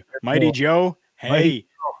really do. Mighty Joe. Hey.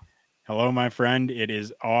 Hello, my friend. It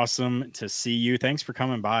is awesome to see you. Thanks for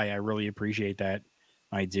coming by. I really appreciate that.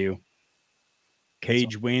 I do.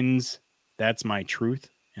 Cage wins. That's my truth.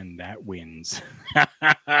 And that wins.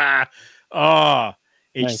 Oh,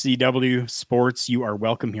 HCW Sports. You are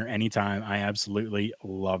welcome here anytime. I absolutely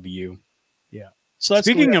love you. Yeah. So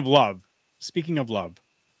speaking of love,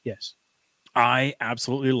 yes, I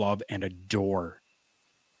absolutely love and adore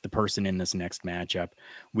the person in this next matchup.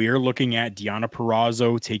 We are looking at Deonna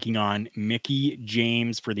Purrazzo taking on Mickie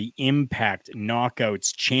James for the Impact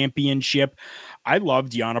Knockouts Championship. I love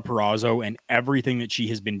Deonna Purrazzo and everything that she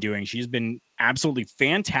has been doing. She's been absolutely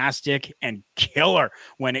fantastic and killer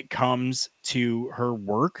when it comes to her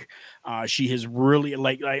work. She has really,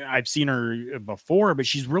 like, I've seen her before, but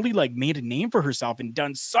she's really like made a name for herself and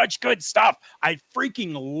done such good stuff. I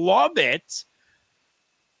freaking love it.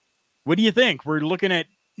 What do you think? We're looking at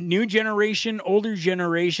new generation, older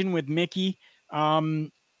generation with Mickie. How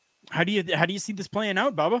do you see this playing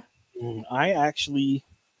out, Bubba? I actually,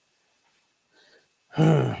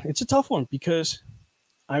 it's a tough one because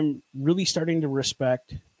I'm really starting to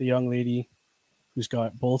respect the young lady who's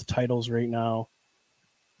got both titles right now.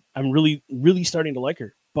 I'm really, really starting to like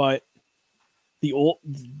her, but the old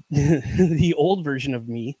version of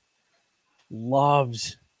me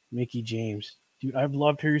loves Mickie James. Dude, I've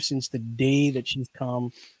loved her since the day that she's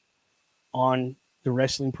come on the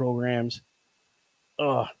wrestling programs.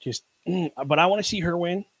 But I want to see her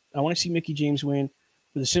win. I want to see Mickie James win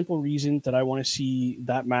for the simple reason that I want to see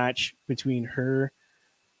that match between her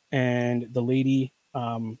and the lady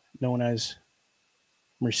known as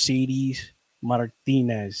Mercedes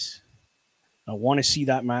Martinez. I want to see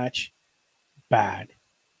that match bad.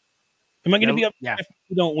 Am I going to be upset if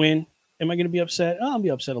we don't win? Am I going to be upset? I'll be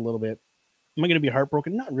upset a little bit. Am I going to be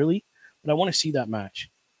heartbroken? Not really, but I want to see that match.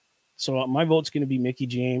 So my vote's going to be Mickie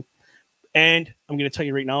James. And I'm going to tell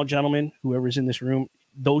you right now, gentlemen, whoever's in this room,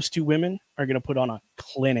 those two women are going to put on a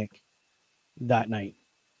clinic that night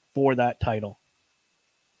for that title.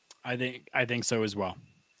 I think so as well.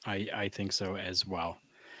 I think so as well.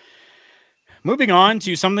 Moving on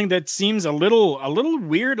to something that seems a little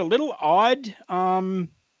weird, a little odd.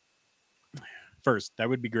 First, that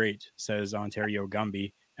would be great, says Ontario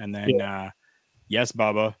Gumby, and then yes,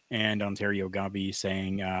 Bubba, and Ontario Gumby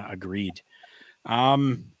saying agreed.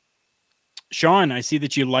 Sean, I see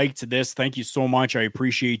that you liked this. Thank you so much. I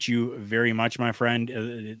appreciate you very much, my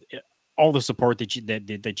friend. All the support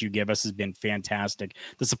that you give us has been fantastic.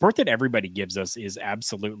 The support that everybody gives us is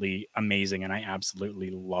absolutely amazing, and I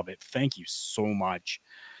absolutely love it. Thank you so much.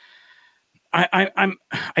 I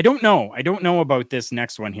don't know. I don't know about this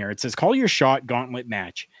next one here. It says call your shot gauntlet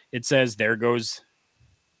match. It says there goes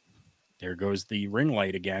the ring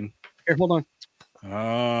light again. Here, hold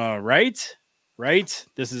on. Right.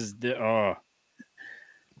 This is the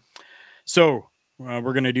So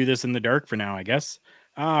we're gonna do this in the dark for now, I guess.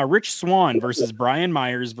 Rich Swann versus Brian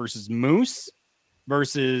Myers versus Moose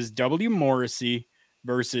versus W. Morrissey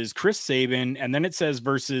versus Chris Sabin, and then it says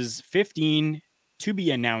versus 15 to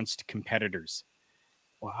be announced competitors.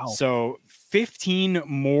 Wow. So 15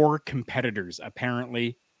 more competitors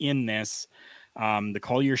apparently in this. The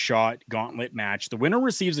Call Your Shot gauntlet match. The winner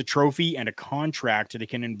receives a trophy and a contract they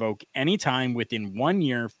can invoke anytime within 1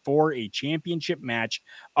 year for a championship match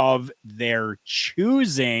of their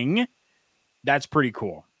choosing. That's pretty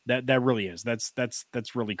cool. That really is.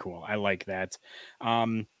 That's really cool. I like that.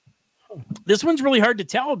 This one's really hard to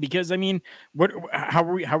tell because I mean, how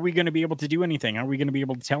are we going to be able to do anything? How are we going to be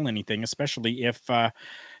able to tell anything, especially if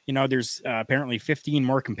there's apparently 15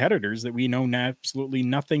 more competitors that we know absolutely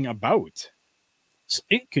nothing about. So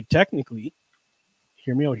it could technically,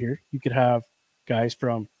 hear me out here, you could have guys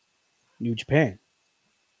from New Japan,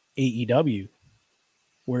 AEW.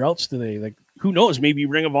 Where else do they, like, who knows? Maybe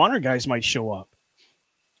Ring of Honor guys might show up.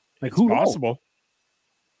 Like, who possible? Knows?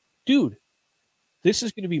 Dude, this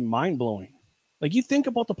is going to be mind-blowing. Like, you think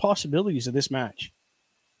about the possibilities of this match.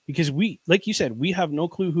 Because we, like you said, we have no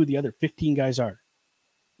clue who the other 15 guys are.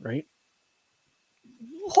 Right?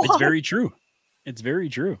 What? It's very true. It's very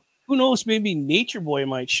true. Who knows? Maybe Nature Boy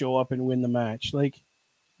might show up and win the match. Like,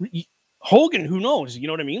 Hogan, who knows? You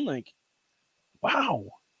know what I mean? Like, wow.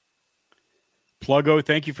 Pluggo,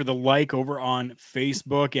 thank you for the like over on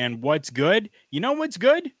Facebook. And what's good? You know what's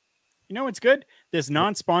good? You know what's good? This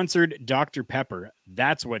non-sponsored Dr. Pepper.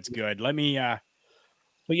 That's what's good. Let me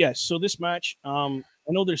But yes, so this match, I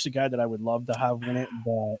know there's a guy that I would love to have win it,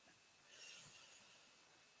 but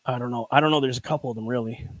I don't know. There's a couple of them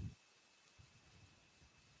really.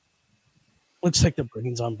 Looks like the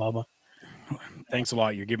brains on Bubba. Thanks a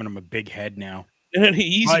lot. You're giving him a big head now.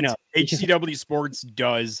 Easy now. HCW Sports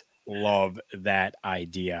does love that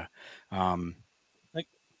idea. Yeah.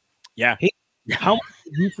 Hey, how much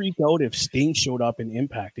would you freak out if Sting showed up in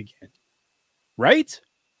Impact again? Right?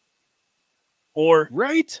 Or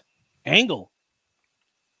right? Angle.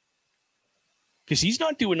 Because he's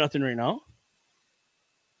not doing nothing right now.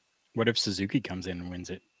 What if Suzuki comes in and wins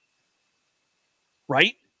it?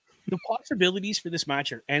 Right? The possibilities for this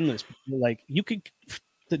match are endless. Like,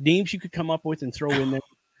 the names you could come up with and throw in there.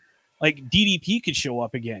 Like, DDP could show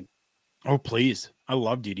up again. Oh, please. I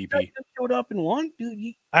love DDP. If showed up and won,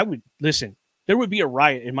 dude, I would listen. There would be a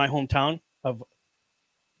riot in my hometown of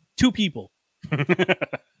 2 people. Oh,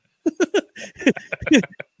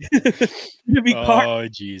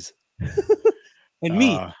 jeez. And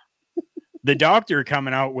me. The doctor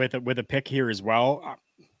coming out with a pick here as well.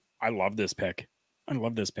 I love this pick. I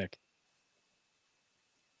love this pick.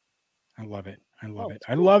 I love it. I love it.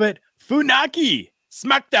 I love it. Funaki,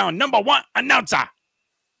 SmackDown #1 announcer.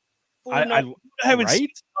 I haven't seen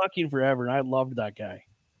Funaki in forever, and I loved that guy.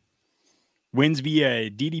 Wins via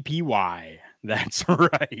DDPY. That's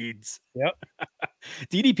right. Yep.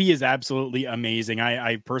 DDP is absolutely amazing.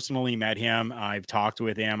 I personally met him. I've talked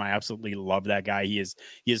with him. I absolutely love that guy. He is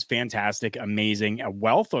fantastic, amazing, a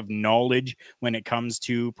wealth of knowledge when it comes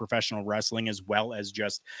to professional wrestling, as well as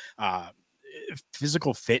just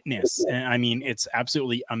physical fitness. And I mean, it's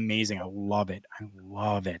absolutely amazing. I love it.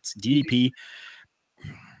 DDP,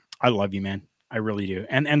 I love you, man. I really do.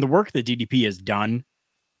 And the work that DDP has done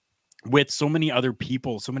with so many other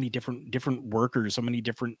people, so many different workers, so many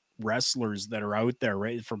different wrestlers that are out there,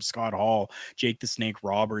 right? From Scott Hall, Jake the Snake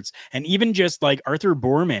Roberts, and even just like Arthur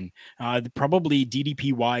Boorman, probably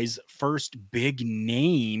DDPY's first big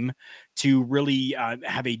name to really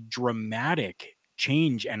have a dramatic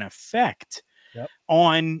change and effect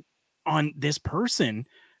on this person.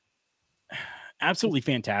 Absolutely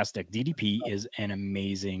fantastic. DDP is an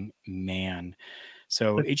amazing man.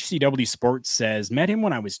 So HCW Sports says, met him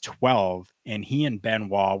when I was 12, and he and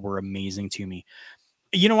Benoit were amazing to me.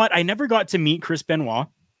 You know what? I never got to meet Chris Benoit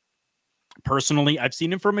personally. I've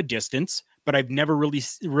seen him from a distance, but I've never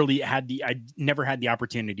really had the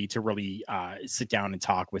opportunity to really sit down and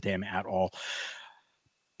talk with him at all.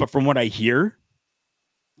 But from what I hear,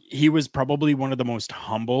 he was probably one of the most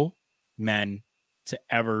humble men to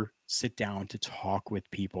ever sit down to talk with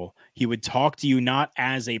people. He would talk to you not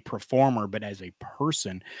as a performer, but as a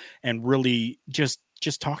person, and really just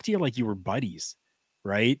talk to you like you were buddies,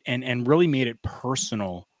 right? And really made it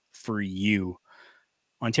personal for you.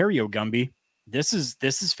 Ontario Gumby, this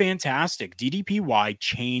is fantastic. DDPY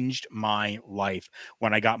changed my life.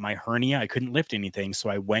 When I got my hernia, I couldn't lift anything, so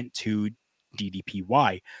I went to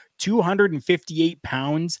DDPY. 258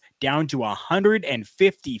 pounds down to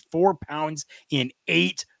 154 pounds in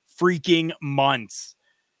 8 freaking months.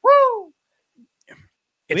 Woo!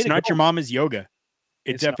 It's not your mama's yoga.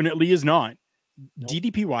 It definitely is not. Nope.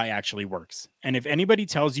 DDPY actually works. And if anybody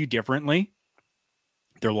tells you differently,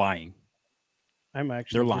 they're lying.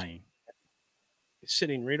 They're lying.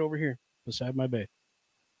 Sitting right over here beside my bed.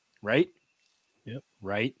 Right? Yep.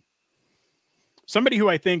 Right. Somebody who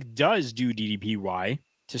I think does do DDPY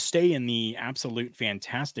to stay in the absolute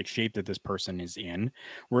fantastic shape that this person is in,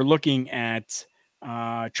 we're looking at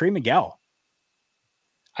Trey Miguel.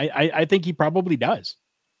 I think he probably does.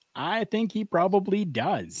 We're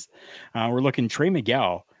looking Trey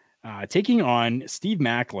Miguel taking on Steve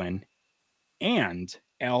Macklin and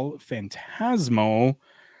El Phantasmo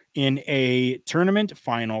in a tournament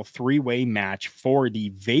final 3-way match for the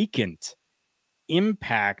vacant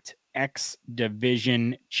Impact X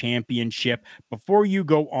Division Championship. Before you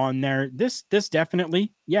go on there, this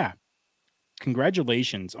definitely, yeah.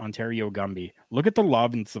 Congratulations, Ontario Gumby. Look at the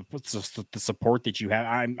love and the support that you have.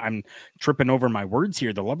 I'm tripping over my words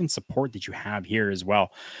here. The love and support that you have here as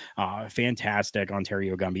well. Fantastic,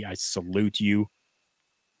 Ontario Gumby. I salute you.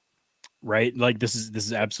 Right, like this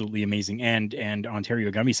is absolutely amazing. And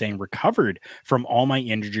Ontario Gumby saying recovered from all my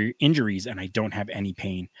injuries and I don't have any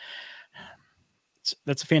pain.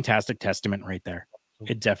 That's a fantastic testament right there.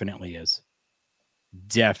 It definitely is.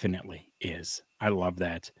 Definitely is. I love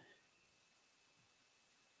that.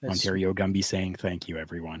 Ontario Gumby saying thank you,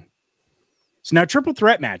 everyone. So now triple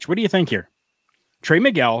threat match. What do you think here? Trey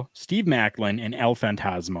Miguel, Steve Macklin, and El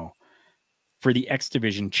Phantasmo for the X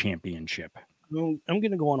Division Championship. I'm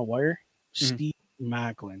going to go on a wire. Steve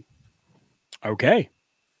Macklin. Okay.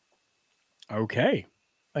 I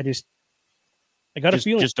got a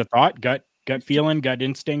feeling. Just a thought, gut feeling, gut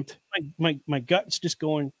instinct. My gut's just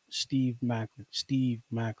going Steve Macklin.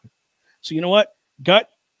 So you know what? Gut,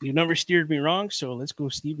 you never steered me wrong, so let's go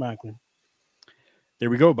Steve Macklin. There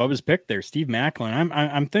we go. Bubba's pick there. Steve Macklin.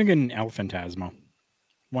 I'm thinking El Phantasmo.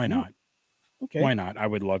 Why not? Okay. Why not? I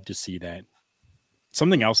would love to see that.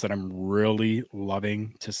 Something else that I'm really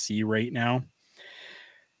loving to see right now.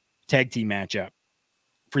 Tag team matchup.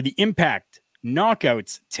 For the Impact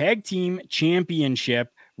Knockouts Tag Team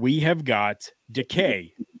Championship, we have got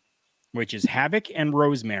Decay, which is Havoc and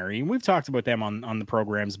Rosemary. We've talked about them on the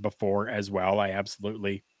programs before as well. I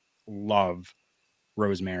absolutely love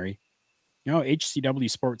Rosemary. You know, HCW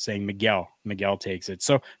Sports saying Miguel takes it.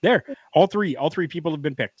 So there, all three people have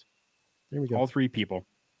been picked. There we go. All 3 people.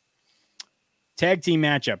 Tag team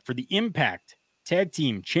matchup for the Impact Tag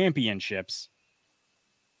Team Championships.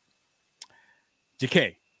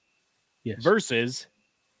 Decay versus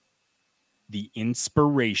the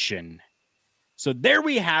Inspiration. So there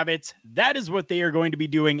we have it. That is what they are going to be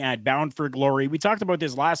doing at Bound for Glory. We talked about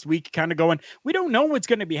this last week, kind of going, we don't know what's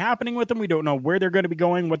going to be happening with them. We don't know where they're going to be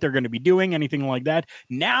going, what they're going to be doing, anything like that.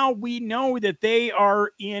 Now we know that they are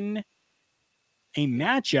in a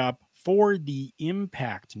matchup for the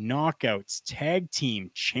Impact Knockouts Tag Team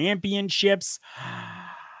Championships.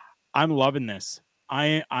 I'm loving this.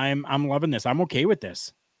 I'm loving this. I'm okay with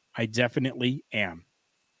this. I definitely am.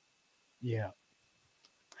 Yeah.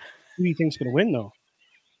 Who do you think's going to win, though?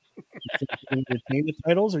 You think they're going to retain the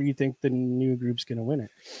titles, or you think the new group's going to win it?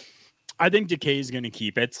 I think Decay is going to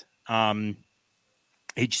keep it.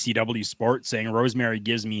 HCW Sport saying Rosemary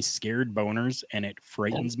gives me scared boners and it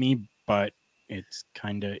frightens me, but it's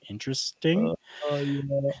kind of interesting.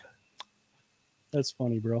 Yeah. That's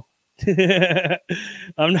funny, bro.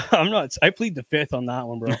 I'm not. I plead the fifth on that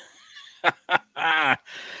one, bro.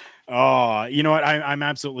 Oh, you know what? I'm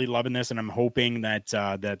absolutely loving this, and I'm hoping that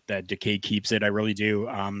that Decay keeps it. I really do.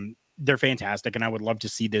 They're fantastic, and I would love to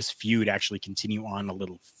see this feud actually continue on a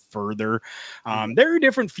little further. There are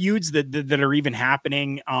different feuds that are even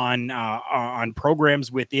happening on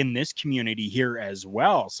programs within this community here as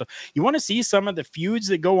well. So you want to see some of the feuds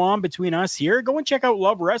that go on between us here? Go and check out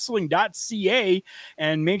lovewrestling.ca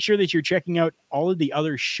and make sure that you're checking out all of the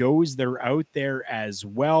other shows that are out there as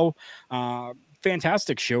well.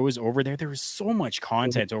 fantastic shows over there. There is so much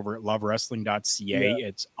content over at lovewrestling.ca. Yeah.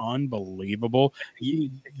 It's unbelievable.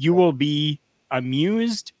 You will be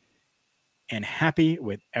amused and happy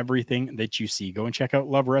with everything that you see. Go and check out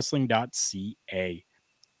lovewrestling.ca.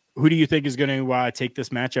 Who do you think is going to take this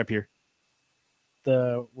matchup here?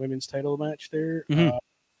 The women's title match there. Mm-hmm.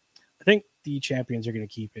 I think the champions are going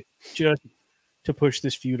to keep it just to push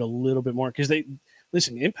this feud a little bit more because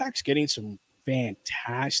Impact's getting some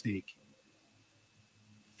fantastic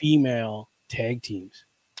female tag teams,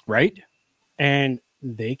 right? And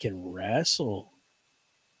they can wrestle.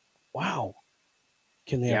 Wow,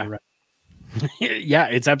 can they ever? Yeah,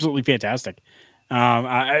 it's absolutely fantastic.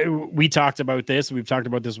 We talked about this. We've talked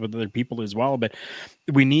about this with other people as well, but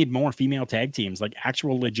we need more female tag teams, like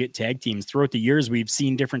actual legit tag teams. Throughout the years, we've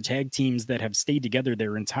seen different tag teams that have stayed together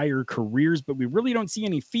their entire careers, but we really don't see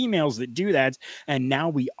any females that do that. And now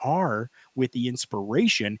we are with the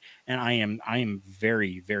inspiration. And I am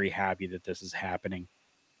very, very happy that this is happening.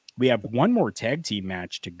 We have one more tag team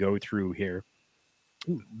match to go through here.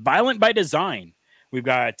 Violent by Design. We've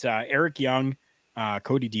got Eric Young,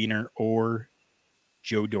 Cody Deaner, or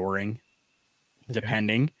Joe Doring,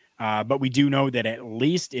 depending. But we do know that at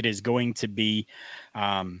least it is going to be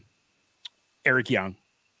Eric Young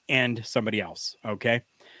and somebody else. Okay.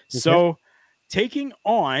 So taking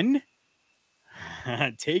on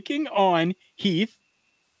Heath.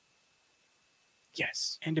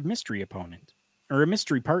 Yes. And a mystery opponent or a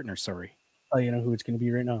mystery partner. Sorry. Oh, you know who it's going to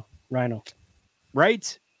be right now? Rhino.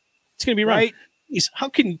 Right. It's going to be right. How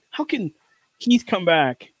can Heath come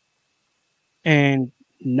back and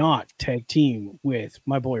not tag team with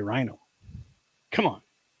my boy Rhino? Come on.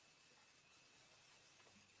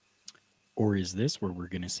 Or is this where we're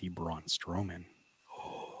going to see Braun Strowman?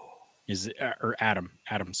 Is it, or Adam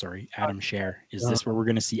Scherr? Is this where we're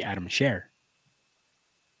going to see Adam Scherr?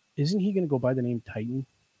 Isn't he going to go by the name Titan?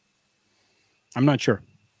 I'm not sure.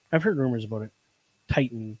 I've heard rumors about it.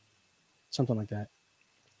 Titan, something like that.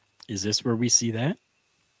 Is this where we see that?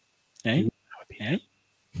 Hey? Hey?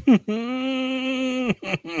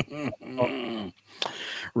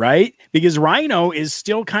 Right? Because Rhino is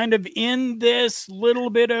still kind of in this little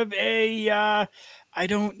bit of a, I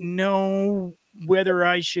don't know whether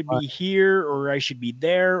I should be here or I should be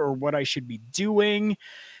there or what I should be doing.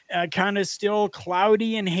 Kind of still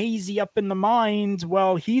cloudy and hazy up in the mind.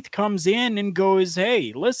 Well, Heath comes in and goes,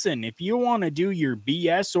 hey, listen, if you want to do your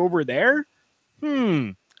BS over there,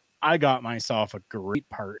 I got myself a great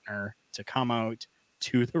partner to come out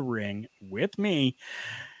to the ring with me,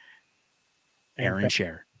 Aaron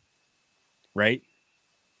Scherr. Right?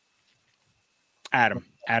 Adam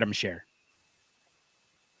Scherr.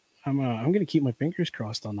 I'm going to keep my fingers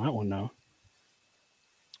crossed on that one now.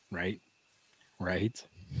 Right.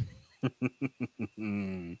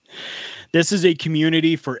 This is a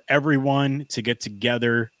community for everyone to get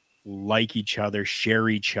together, like each other, share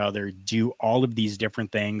each other, do all of these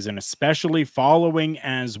different things, and especially following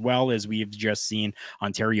as well as we've just seen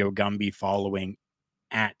Ontario Gumby following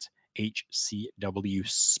at HCW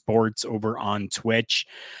Sports over on Twitch.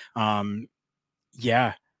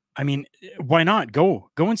 Yeah, I mean, why not go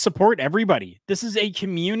and support everybody? This is a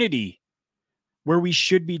community where we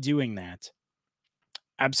should be doing that.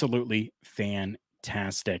 Absolutely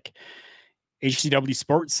fantastic. HCW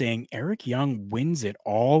Sports saying Eric Young wins it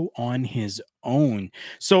all on his own.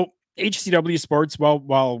 So HCW Sports,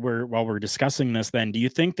 while we're discussing this, then do you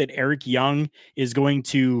think that Eric Young is going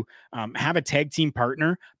to have a tag team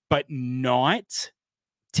partner, but not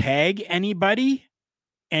tag anybody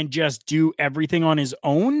and just do everything on his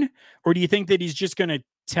own, or do you think that he's just going to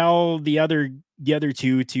tell the other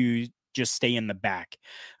two to just stay in the back?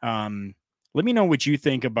 Let me know what you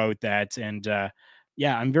think about that, and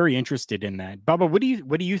yeah, I'm very interested in that. Bubba, what do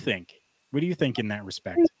you think? What do you think in that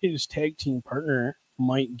respect? His tag team partner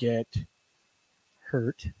might get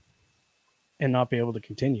hurt and not be able to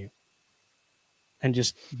continue and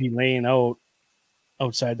just be laying out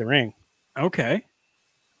outside the ring. Okay.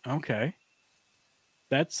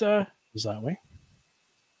 That's is that way?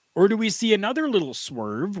 Or do we see another little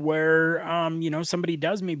swerve where, somebody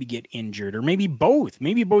does maybe get injured, or maybe both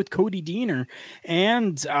Cody Deaner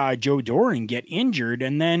and Joe Doring get injured,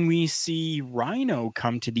 and then we see Rhino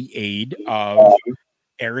come to the aid of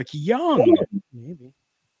Eric Young. Maybe.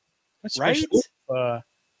 Right?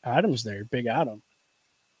 Adam's there, Big Adam,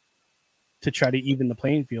 to try to even the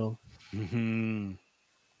playing field. Mm-hmm.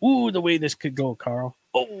 Ooh, the way this could go, Carl.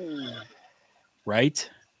 Oh, right.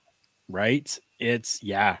 It's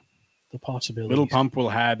the possibility. Little Pump will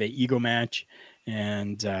have a ego match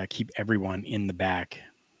and keep everyone in the back.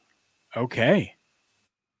 Okay.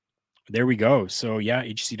 There we go. So yeah,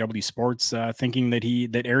 HCW Sports thinking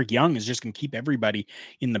that Eric Young is just going to keep everybody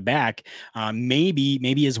in the back.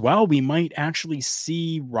 Maybe as well, we might actually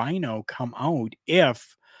see Rhino come out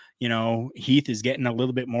if Heath is getting a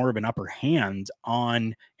little bit more of an upper hand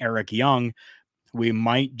on Eric Young. We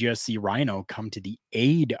might just see Rhino come to the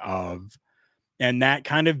aid of, and that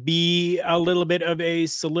kind of be a little bit of a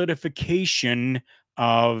solidification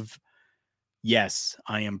of, yes,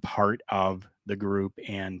 I am part of the group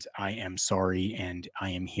and I am sorry and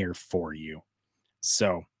I am here for you.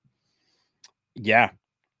 So, yeah,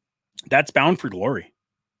 that's Bound for Glory.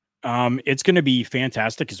 It's going to be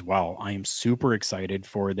fantastic as well. I am super excited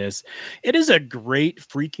for this. It is a great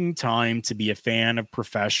freaking time to be a fan of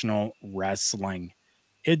professional wrestling.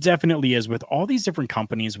 It definitely is. With all these different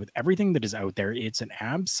companies, with everything that is out there, it's an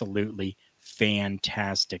absolutely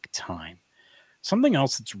fantastic time. Something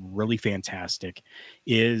else that's really fantastic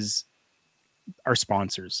is our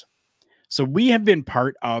sponsors. So we have been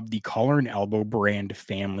part of the Collar and Elbow brand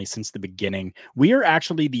family since the beginning. We are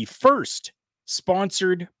actually the first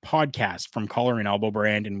sponsored podcast from Collar and Elbow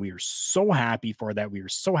brand, and we are so happy for that. We are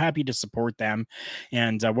so happy to support them.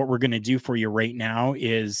 And what we're going to do for you right now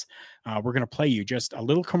is we're going to play you just a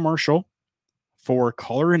little commercial for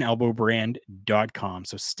collarandelbowbrand.com.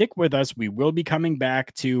 So stick with us. We will be coming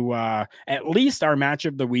back to at least our match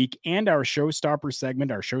of the week and our showstopper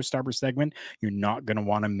segment. You're not going to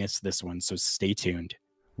want to miss this one. So stay tuned.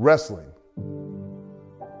 Wrestling.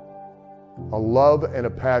 A love and a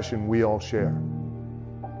passion we all share.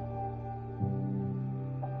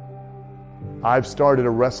 I've started a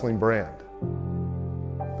wrestling brand.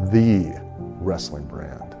 The wrestling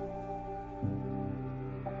brand.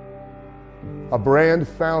 A brand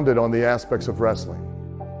founded on the aspects of wrestling.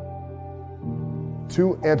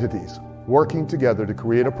 Two entities working together to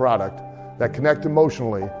create a product that connect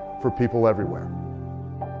emotionally for people everywhere.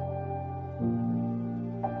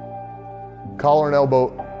 Collar and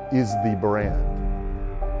Elbow is the brand.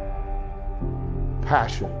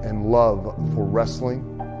 Passion and love for wrestling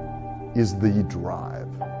is the drive.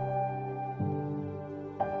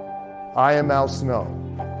 I am Al Snow,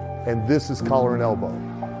 and this is Collar and Elbow,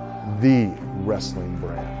 the wrestling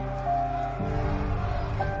brand.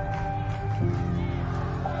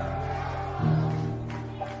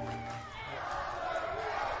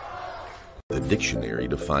 The dictionary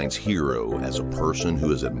defines hero as a person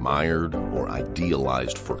who is admired or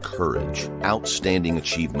idealized for courage, outstanding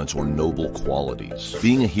achievements, or noble qualities.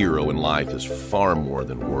 Being a hero in life is far more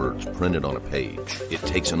than words printed on a page. It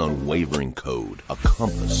takes an unwavering code, a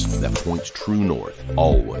compass that points true north,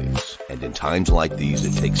 always. And in times like these,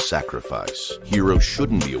 it takes sacrifice. Hero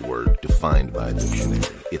shouldn't be a word defined by a dictionary.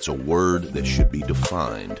 It's a word that should be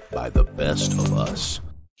defined by the best of us.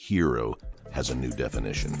 Hero has a new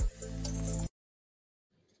definition.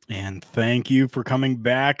 And thank you for coming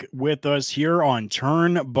back with us here on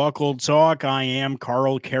Turnbuckle Talk. I am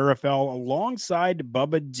Carl Carafel alongside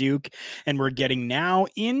Bubba Duke, and we're getting now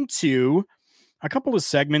into a couple of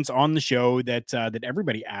segments on the show that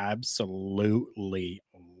everybody absolutely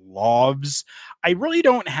loves. I really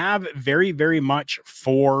don't have very, very much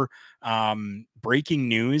for breaking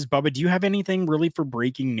news. Bubba, do you have anything really for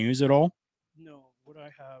breaking news at all? No, what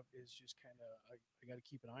I have is just kind of, I got to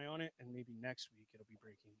keep an eye on it, and maybe next week it'll be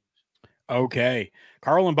breaking news. Okay.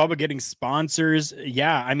 Carl and Bubba getting sponsors.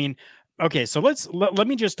 Yeah, I mean, okay, so let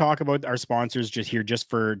me just talk about our sponsors just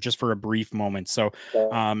for a brief moment. So,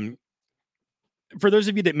 for those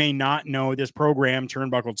of you that may not know, this program,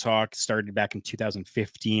 Turnbuckle Talk, started back in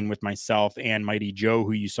 2015 with myself and Mighty Joe,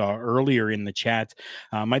 who you saw earlier in the chat.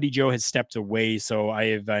 Mighty Joe has stepped away, so I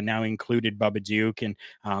have now included Bubba Duke, and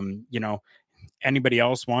anybody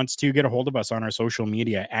else wants to, get a hold of us on our social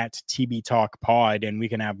media at TB Talk Pod, and we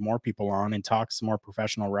can have more people on and talk some more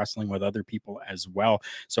professional wrestling with other people as well.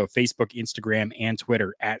 So Facebook, Instagram, and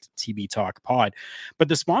Twitter at TB Talk Pod. But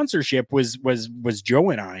the sponsorship was Joe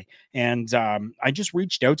and I, and I just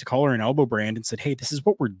reached out to Collar and Elbow brand and said, hey, this is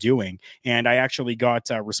what we're doing. And I actually got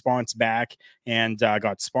a response back and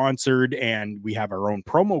got sponsored, and we have our own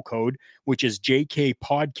promo code, which is JK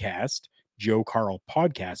Podcast. Joe Carl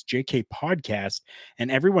Podcast, JK Podcast, and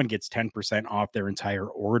everyone gets 10% off their entire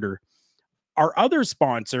order. Our other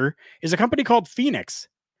sponsor is a company called Phoenix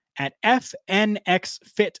at fnxfit.com.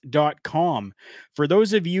 For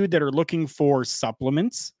those of you that are looking for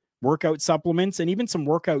supplements, workout supplements, and even some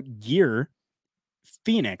workout gear,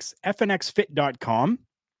 Phoenix, fnxfit.com.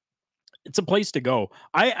 It's a place to go.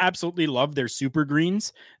 I absolutely love their super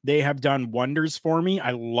greens. They have done wonders for me.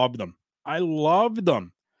 I love them.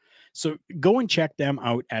 So go and check them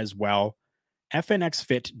out as well.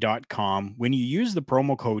 fnxfit.com. When you use the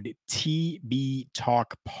promo code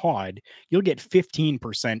TBTalkPod, you'll get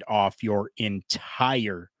 15% off your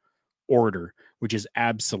entire order, which is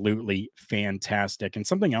absolutely fantastic. And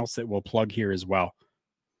something else that we'll plug here as well.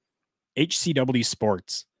 HCW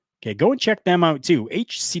Sports. Okay, go and check them out too.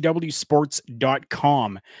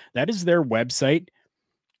 hcwsports.com. That is their website.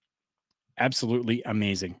 Absolutely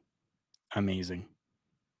amazing. Amazing.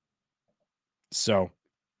 So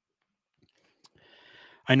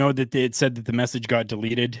I know that it said that the message got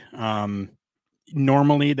deleted.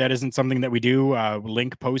 Normally that isn't something that we do.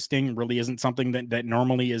 Link posting really isn't something that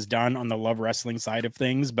normally is done on the Love Wrestling side of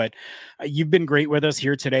things, but you've been great with us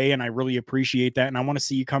here today, and I really appreciate that. And I want to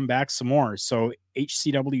see you come back some more. So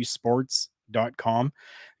hcwsports.com,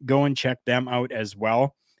 go and check them out as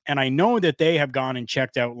well. And I know that they have gone and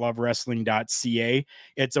checked out lovewrestling.ca.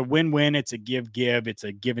 It's a win-win. It's a give. It's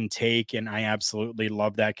a give and take. And I absolutely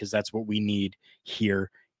love that, because that's what we need here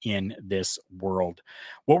in this world.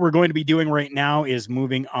 What we're going to be doing right now is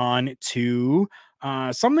moving on to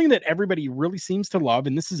something that everybody really seems to love.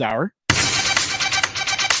 And this is our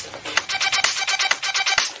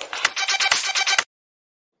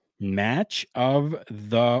Match of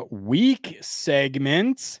the Week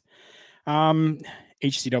segment.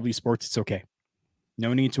 HCW Sports, it's okay.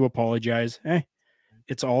 No need to apologize. Hey,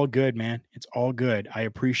 it's all good, man. It's all good. I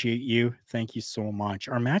appreciate you. Thank you so much.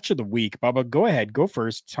 Our match of the week, Bubba, go ahead. Go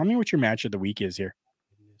first. Tell me what your match of the week is here.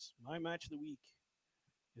 My match of the week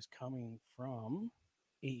is coming from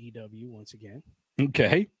AEW once again.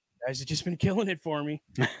 Okay. You guys have just been killing it for me.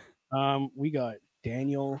 We got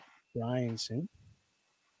Daniel Bryanson.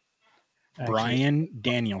 Brian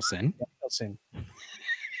Danielson.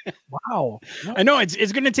 Wow. No. I know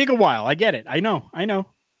it's going to take a while. I get it. I know.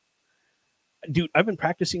 Dude, I've been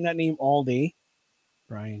practicing that name all day.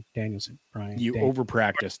 Brian Danielson. You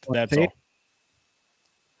over-practiced. That's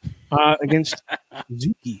all. Against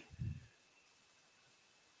Zuki.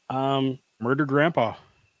 Murder Grandpa.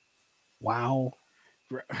 Wow.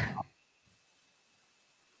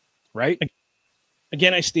 Right?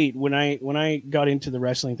 Again, I state when I got into the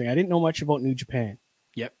wrestling thing, I didn't know much about New Japan.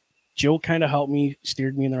 Yep. Joe kind of helped me,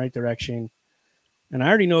 steered me in the right direction. And I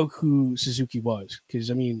already know who Suzuki was, because,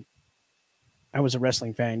 I mean, I was a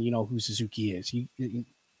wrestling fan. You know who Suzuki is. You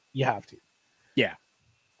have to. Yeah.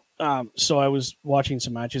 So I was watching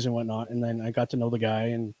some matches and whatnot, and then I got to know the guy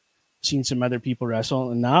and seen some other people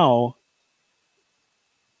wrestle. And now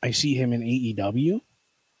I see him in AEW.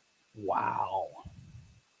 Wow.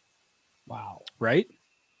 Right?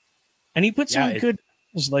 And he puts on good.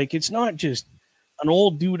 Like, it's not just an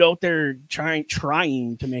old dude out there trying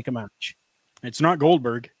to make a match. It's not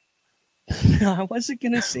Goldberg. I wasn't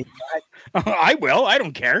going to say that. I will. I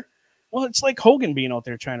don't care. Well, it's like Hogan being out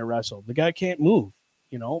there trying to wrestle. The guy can't move,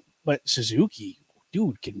 you know, but Suzuki,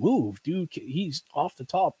 dude, can move. He's off the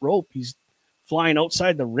top rope. He's flying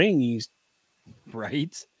outside the ring. He's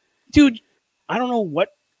right. Dude, I don't know what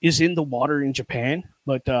is in the water in Japan,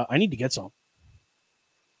 but I need to get some.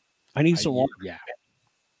 I need some water.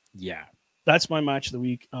 Yeah. That's my match of the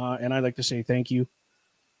week. And I'd like to say thank you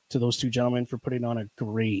to those two gentlemen for putting on a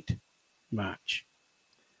great match.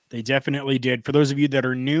 They definitely did. For those of you that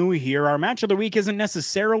are new here, our match of the week isn't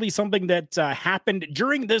necessarily something that happened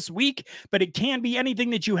during this week, but it can be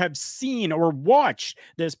anything that you have seen or watched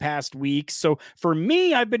this past week. So for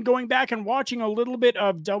me, I've been going back and watching a little bit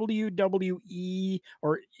of WWE,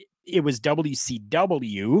 or it was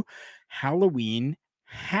WCW, Halloween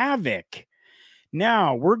Havoc.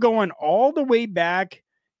 Now we're going all the way back.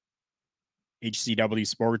 HCW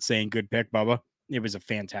Sports saying good pick, Bubba. It was a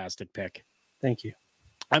fantastic pick. Thank you.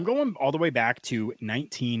 I'm going all the way back to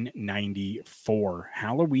 1994,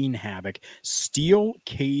 Halloween Havoc, steel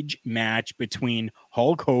cage match between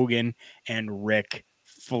Hulk Hogan and Ric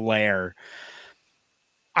Flair.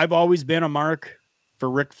 I've always been a mark for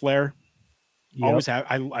Ric Flair. Yep. Always have.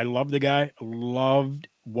 I love the guy. Loved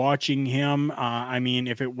watching him. I mean,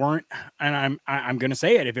 if it weren't, and I'm going to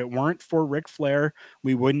say it, if it weren't for Ric Flair,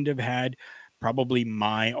 we wouldn't have had probably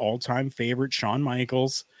my all-time favorite, Shawn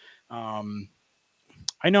Michaels.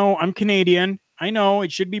 I know I'm Canadian. I know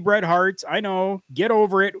it should be Bret Hart. I know. Get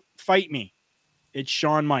over it. Fight me. It's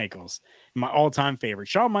Shawn Michaels. My all-time favorite.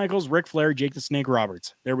 Shawn Michaels, Ric Flair, Jake the Snake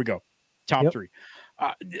Roberts. There we go. Top three.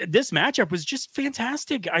 This matchup was just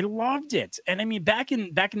fantastic. I loved it. And I mean, back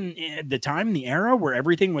in the time, the era where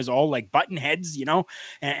everything was all like button heads, you know,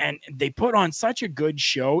 and they put on such a good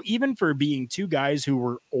show, even for being two guys who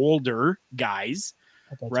were older guys,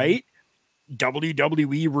 right?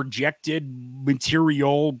 WWE rejected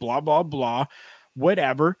material, blah, blah, blah,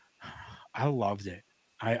 whatever. I loved it.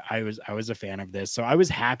 I was a fan of this, so I was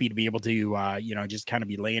happy to be able to just kind of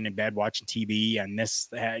be laying in bed watching TV, and this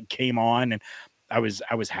came on, and I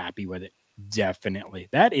was happy with it. Definitely,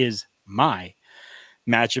 that is my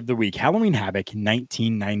match of the week. Halloween Havoc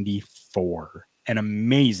 1994, an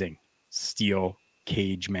amazing steel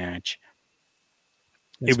cage match.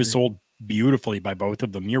 It was sold beautifully by both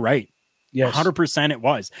of them. You're right. Yes, 100% it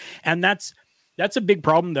was, and that's a big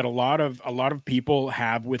problem that a lot of people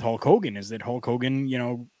have with Hulk Hogan, is that Hulk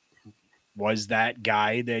Hogan, was that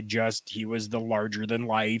guy that he was the larger than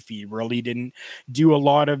life. He really didn't do a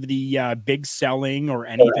lot of the big selling or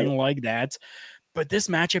anything like that. But this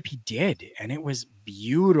matchup he did, and it was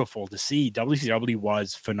beautiful to see. WCW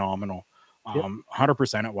was phenomenal.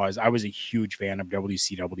 100% it was. I was a huge fan of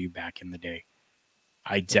WCW back in the day.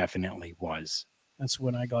 I definitely was. That's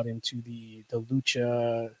when I got into the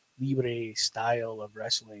lucha libre style of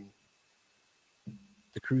wrestling.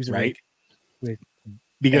 The cruiserweight, right? With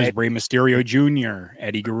because Rey Mysterio Jr.,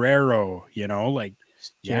 Eddie Guerrero,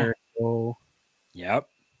 Jericho. Yep.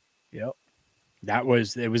 Yep. It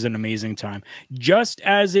was an amazing time. Just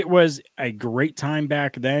as it was a great time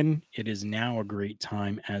back then, it is now a great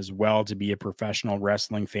time as well to be a professional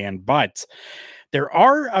wrestling fan. But there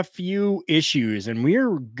are a few issues, and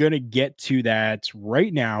we're going to get to that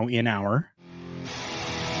right now in our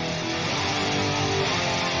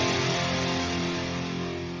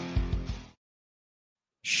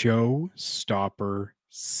Showstopper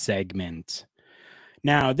segment.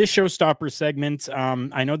 Now, this Showstopper segment,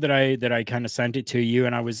 I know that I kind of sent it to you,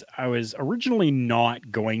 and I was originally not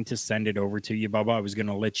going to send it over to you, Bubba. I was going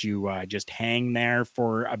to let you just hang there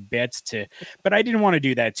for a bit but I didn't want to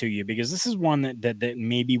do that to you, because this is one that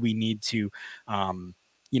maybe we need to,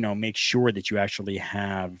 make sure that you actually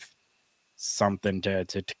have something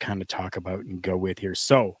to kind of talk about and go with here.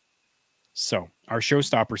 So our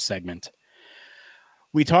Showstopper segment.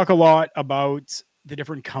 We talk a lot about the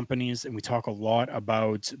different companies, and we talk a lot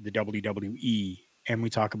about the WWE, and we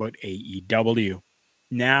talk about AEW.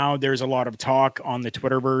 Now there's a lot of talk on the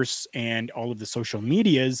Twitterverse and all of the social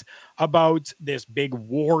medias about this big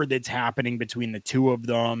war that's happening between the two of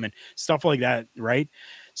them and stuff like that, right?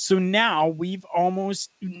 So now we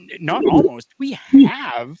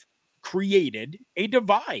have created a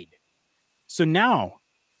divide. So now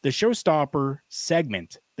the Showstopper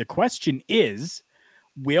segment, the question is,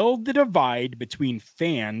 will the divide between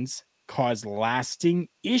fans cause lasting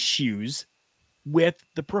issues with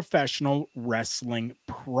the professional wrestling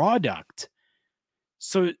product?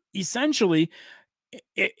 So essentially,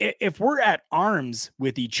 if we're at arms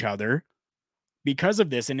with each other because of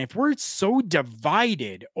this, and if we're so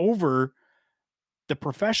divided over the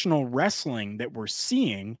professional wrestling that we're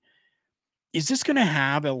seeing, is this going to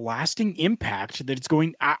have a lasting impact that it's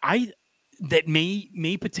going that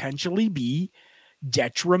may potentially be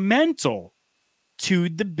detrimental to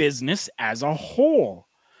the business as a whole?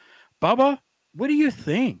 Bubba, what do you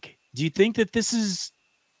think? Do you think that this is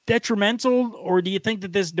detrimental, or do you think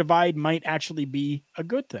that this divide might actually be a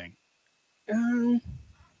good thing?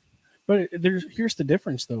 But here's the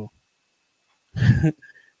difference, though.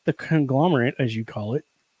 The conglomerate, as you call it,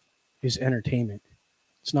 is entertainment.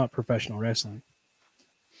 It's not professional wrestling.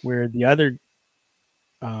 Where the other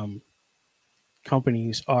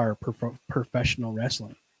companies are professional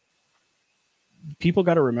wrestling. People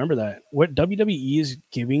got to remember that. What WWE is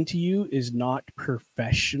giving to you is not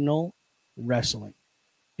professional wrestling.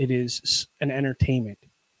 It is an entertainment,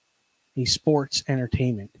 a sports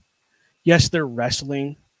entertainment. Yes, they're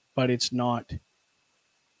wrestling, but it's not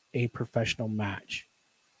a professional match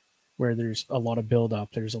where there's a lot of build up.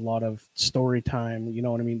 There's a lot of story time. You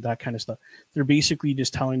know what I mean? That kind of stuff. They're basically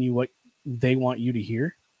just telling you what they want you to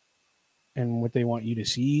hear and what they want you to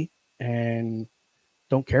see, and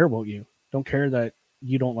don't care about you. Don't care that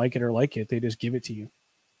you don't like it or like it. They just give it to you.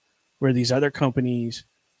 Where these other companies,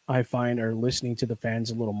 I find, are listening to the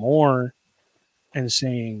fans a little more and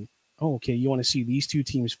saying, oh, okay, you want to see these two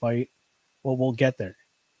teams fight? Well, we'll get there.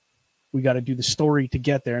 We got to do the story to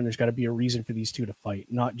get there, and there's got to be a reason for these two to fight,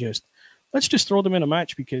 not just, let's just throw them in a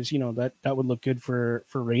match because, that would look good for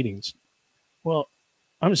ratings. Well,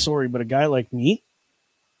 I'm sorry, but a guy like me,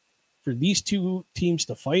 for these two teams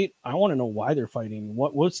to fight, I want to know why they're fighting.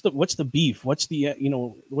 What's the beef? What's the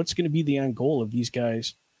what's going to be the end goal of these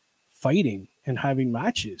guys fighting and having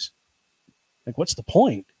matches? Like, what's the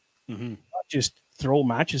point? Mm-hmm. Not just throw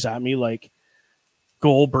matches at me like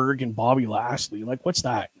Goldberg and Bobby Lashley. Like, what's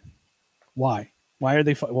that? Why? Why are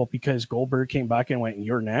they well, because Goldberg came back and went,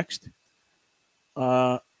 "You're next."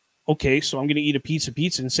 Okay, so I'm going to eat a pizza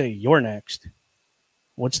and say, "You're next."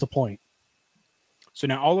 What's the point? So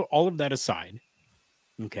now all of that aside,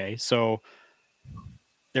 okay, so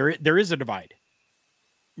There is a divide.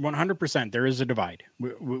 100%. There is a divide.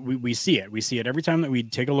 We see it. We see it every time that we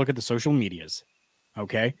take a look at the social medias.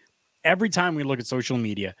 Okay. Every time we look at social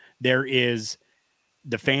media, there is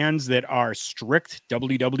the fans that are strict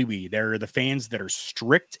WWE. There are the fans that are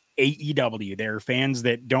strict AEW. There are fans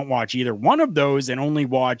that don't watch either one of those and only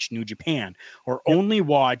watch New Japan or only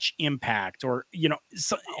watch Impact or,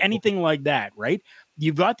 anything like that, right?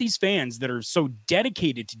 You've got these fans that are so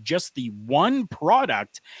dedicated to just the one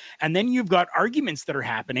product. And then you've got arguments that are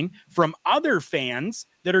happening from other fans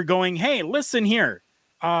that are going, hey, listen here.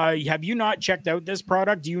 Have you not checked out this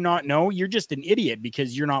product? Do you not know? You're just an idiot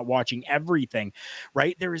because you're not watching everything,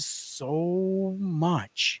 right? There is so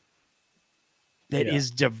much that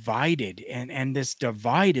is divided, and this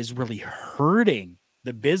divide is really hurting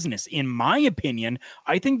the business. In my opinion,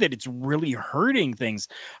 I think that it's really hurting things.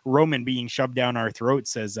 Roman being shoved down our throat,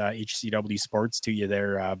 says HCW Sports to you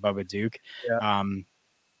there, Bubba Duke. Yeah.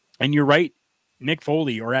 And you're right. Mick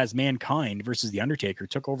Foley, or as Mankind versus The Undertaker,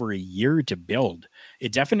 took over a year to build.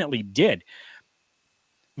 It definitely did.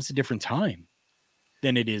 It's a different time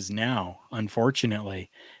than it is now, unfortunately.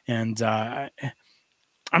 And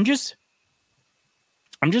I'm just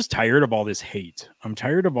tired of all this hate. I'm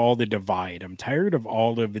tired of all the divide. I'm tired of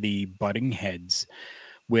all of the butting heads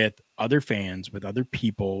with other fans, with other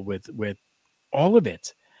people, with all of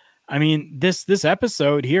it. I mean, this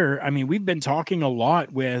episode here, I mean, we've been talking a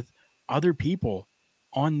lot with other people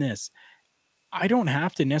on this. I don't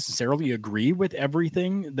have to necessarily agree with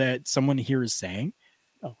everything that someone here is saying,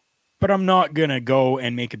 but I'm not going to go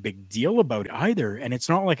and make a big deal about it either. And it's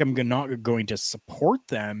not like I'm not going to support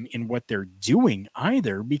them in what they're doing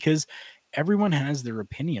either, because everyone has their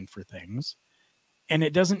opinion for things. And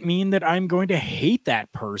it doesn't mean that I'm going to hate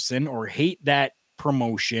that person or hate that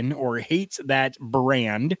promotion or hate that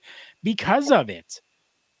brand because of it.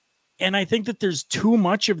 And I think that there's too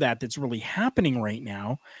much of that that's really happening right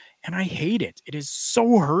now. And I hate it. It is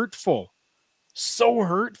so hurtful. So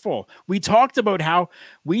hurtful. We talked about how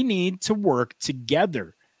we need to work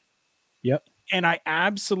together. Yep. And I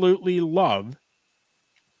absolutely love.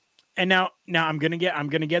 And now I'm gonna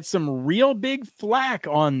get some real big flack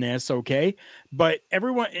on this, okay? But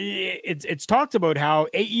everyone, it's talked about how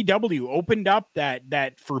AEW opened up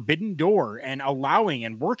that forbidden door and allowing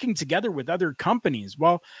and working together with other companies.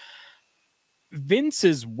 Well, Vince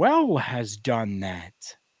as well has done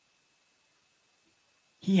that.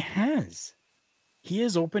 He has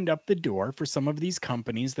opened up the door for some of these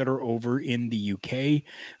companies that are over in the UK,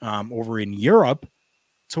 over in Europe,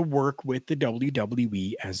 to work with the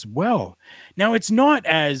WWE as well. Now, it's not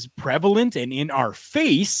as prevalent and in our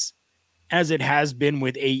face as it has been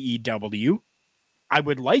with AEW. I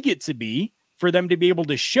would like it to be, for them to be able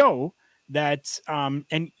to show that,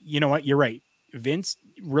 and you know what, you're right. Vince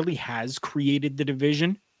really has created the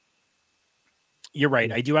division. You're right.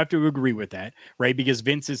 I do have to agree with that, right? Because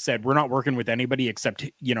Vince has said we're not working with anybody except,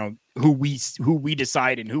 who we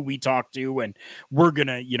decide and who we talk to, and we're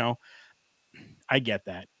gonna, I get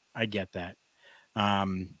that.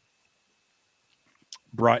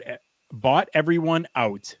 Bought everyone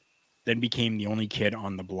out, then became the only kid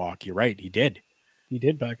on the block. You're right. He did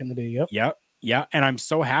back in the day. Yep. Yeah. And I'm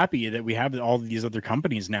so happy that we have all of these other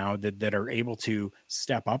companies now that are able to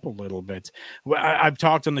step up a little bit. I've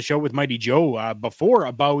talked on the show with Mighty Joe before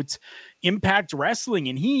about Impact Wrestling,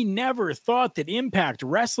 and he never thought that Impact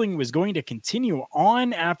Wrestling was going to continue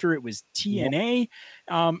on after it was TNA.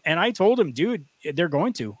 And I told him, dude, they're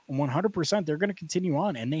going to 100%. They're going to continue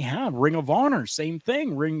on, and they have. Ring of Honor, same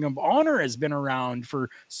thing. Ring of Honor has been around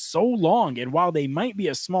for so long, and while they might be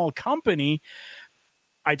a small company,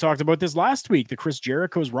 I talked about this last week. The Chris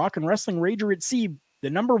Jericho's Rock and Wrestling Rager at Sea,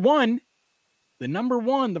 the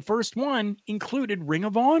first one included Ring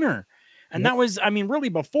of Honor. And that was, really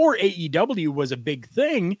before AEW was a big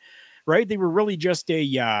thing, right? They were really just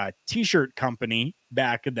a t-shirt company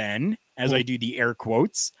back then, as I do the air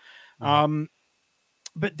quotes.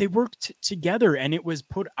 But they worked together, and it was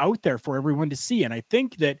put out there for everyone to see. And I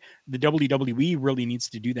think that the WWE really needs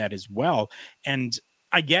to do that as well. And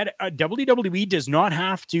I get it. WWE does not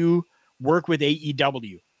have to work with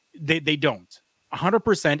AEW. They don't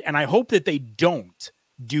 100%. And I hope that they don't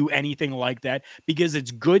do anything like that, because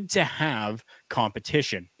it's good to have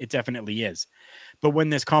competition. It definitely is. But when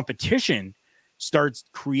this competition starts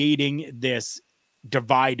creating this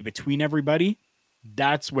divide between everybody,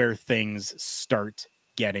 that's where things start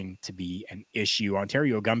getting to be an issue.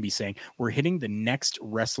 Ontario Gumby saying we're hitting the next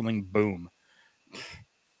wrestling boom.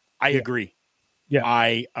 I agree. Yeah,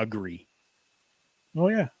 I agree. Oh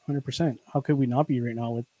yeah, 100%. How could we not be right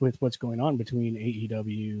now with what's going on between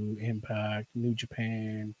AEW, Impact, New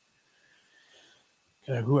Japan?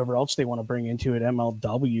 whoever else they want to bring into it,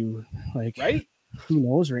 MLW, like right? Who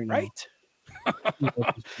knows right now?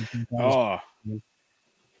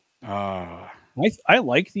 Right. I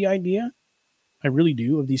like the idea. I really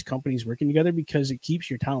do, of these companies working together, because it keeps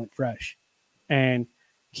your talent fresh and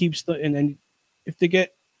keeps and then if they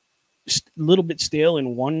get a little bit stale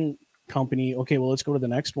in one company, okay, well, let's go to the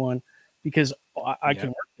next one because I can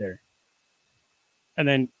work there. And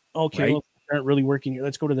then, okay, well, aren't really working here,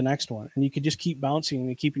 let's go to the next one. And you could just keep bouncing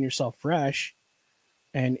and keeping yourself fresh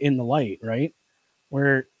and in the light, right?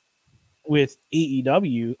 Where with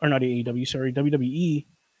AEW, or not AEW, sorry, WWE,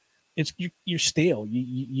 it's you're stale.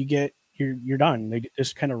 You get you're done. They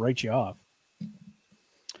just kind of write you off.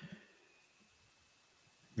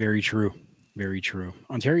 Very true. Very true.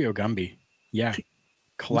 Ontario Gumby. Yeah.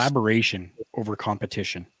 Collaboration over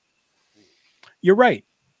competition. You're right.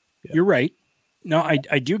 Yeah. You're right. No, I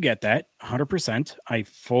do get that 100%. I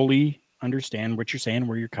fully understand what you're saying,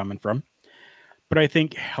 where you're coming from. But I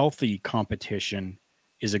think healthy competition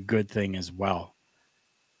is a good thing as well.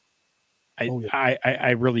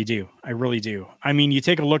 I really do. I really do. I mean, you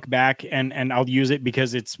take a look back, and I'll use it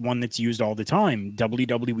because it's one that's used all the time.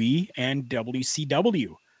 WWE and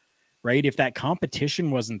WCW, right? If that competition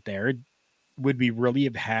wasn't there, would we really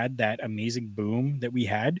have had that amazing boom that we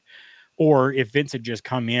had? Or if Vince had just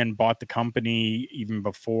come in, bought the company even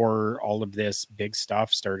before all of this big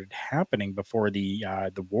stuff started happening, before the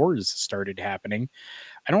wars started happening,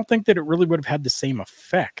 I don't think that it really would have had the same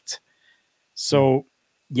effect. So,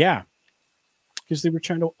 yeah. Because they were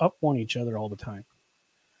trying to up one each other all the time,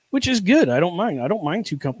 which is good. I don't mind. I don't mind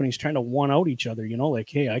two companies trying to one out each other, like,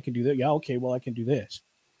 hey, I can do that. Yeah, okay, well, I can do this.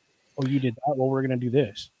 Oh, you did that? Well, we're going to do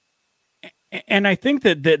this. And I think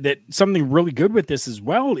that something really good with this as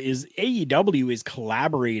well is AEW is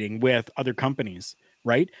collaborating with other companies,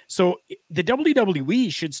 right? So the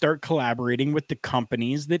WWE should start collaborating with the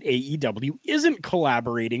companies that AEW isn't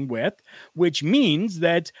collaborating with, which means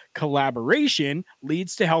that collaboration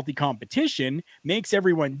leads to healthy competition, makes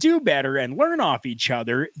everyone do better and learn off each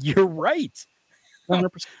other. You're right.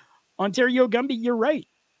 100%. Ontario Gumby, you're right.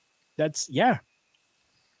 That's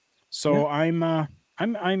So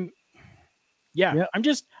yeah.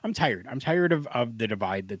 I'm tired. I'm tired of the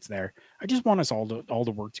divide that's there. I just want us all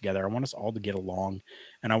to work together. I want us all to get along,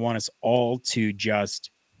 and I want us all to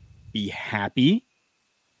just be happy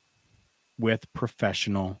with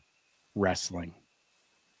professional wrestling.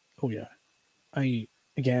 Oh yeah. I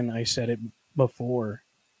said it before.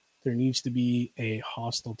 There needs to be a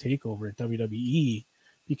hostile takeover at WWE,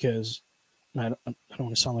 because I don't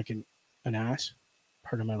want to sound like an ass,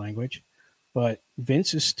 pardon my language, but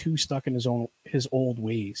Vince is too stuck in his old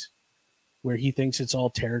ways, where he thinks it's all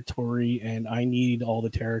territory and I need all the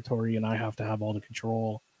territory and I have to have all the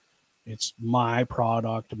control. It's my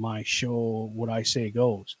product, my show, what I say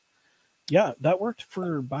goes. Yeah, that worked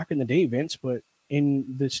for back in the day, Vince, but in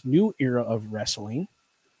this new era of wrestling,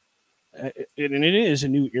 and it is a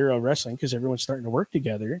new era of wrestling because everyone's starting to work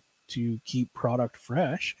together to keep product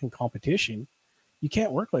fresh and competition. You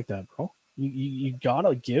can't work like that, bro. You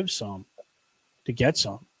gotta give some to get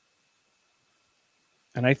some.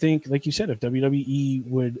 And I think, like you said, if WWE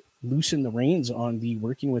would loosen the reins on the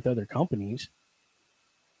working with other companies,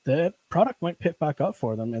 the product might pick back up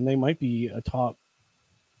for them and they might be a top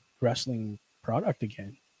wrestling product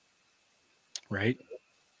again. Right.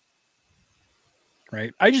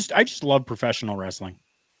 Right. I just love professional wrestling.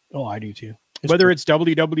 Oh, I do too. Whether it's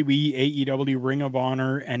WWE, AEW, Ring of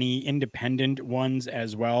Honor, any independent ones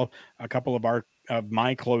as well. A couple of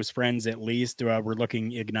my close friends, at least, were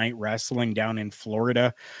looking Ignite Wrestling down in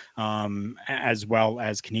Florida, as well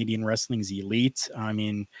as Canadian Wrestling's Elite. I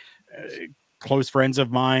mean, close friends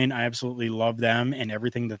of mine. I absolutely love them and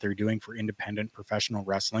everything that they're doing for independent professional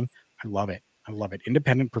wrestling. I love it. I love it.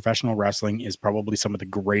 Independent professional wrestling is probably some of the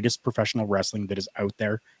greatest professional wrestling that is out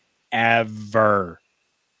there ever.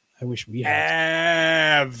 I wish we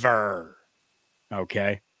had. Ever.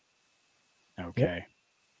 Okay. Yep.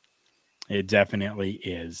 It definitely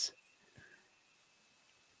is.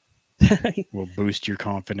 We'll boost your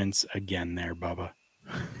confidence again there, Bubba.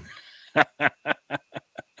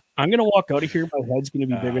 I'm going to walk out of here. My head's going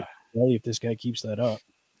to be bigger than belly if this guy keeps that up.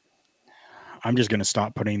 I'm just going to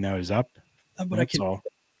stop putting those up. But that's all.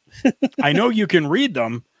 I know you can read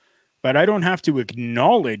them, but I don't have to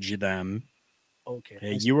acknowledge them.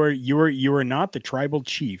 Okay. You are not the tribal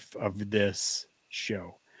chief of this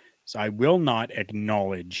show. So I will not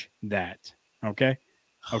acknowledge that. Okay?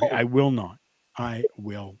 Okay, I will not.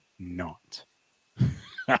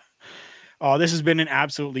 Oh, this has been an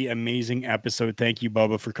absolutely amazing episode. Thank you,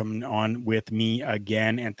 Bubba, for coming on with me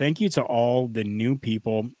again. And thank you to all the new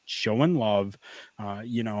people showing love.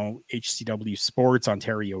 HCW Sports,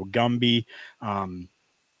 Ontario Gumby.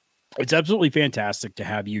 It's absolutely fantastic to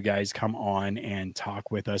have you guys come on and talk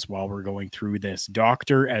with us while we're going through this.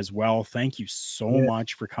 Doctor as well, thank you so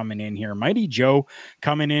much for coming in here. Mighty Joe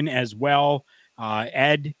coming in as well.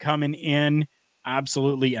 Ed coming in.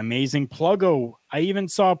 Absolutely amazing. Pluggo, I even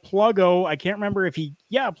saw Pluggo. I can't remember if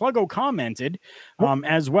Pluggo commented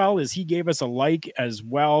as well as he gave us a like as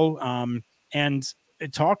well. And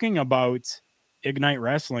talking about Ignite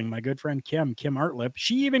Wrestling, my good friend Kim Artlip,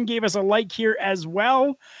 she even gave us a like here as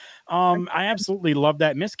well. I absolutely love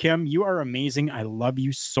that. Miss Kim, you are amazing. I love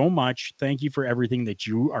you so much. Thank you for everything that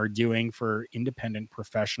you are doing for independent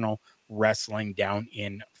professional wrestling down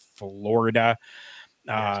in Florida.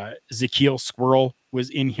 Zakiel Squirrel was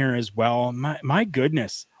in here as well. My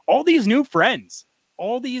goodness, all these new friends.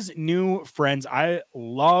 I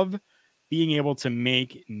love being able to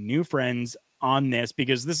make new friends on this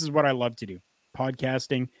because this is what I love to do.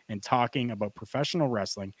 Podcasting and talking about professional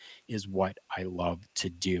wrestling is what I love to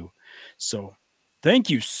do. So thank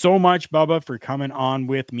you so much, Bubba, for coming on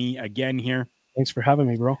with me again here. Thanks for having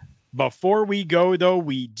me, bro. Before we go, though,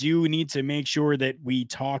 we do need to make sure that we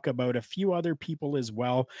talk about a few other people as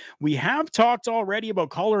well. We have talked already about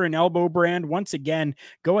Collar and Elbow brand. Once again,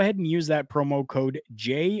 go ahead and use that promo code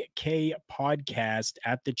JK Podcast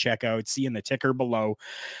at the checkout. See in the ticker below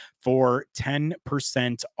for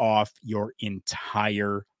 10% off your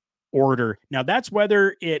entire order. Now, that's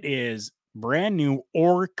whether it is brand new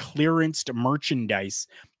or clearanced merchandise.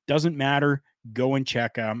 Doesn't matter. Go and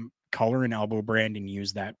check Collar and Elbow brand and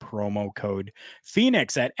use that promo code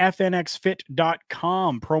Phoenix at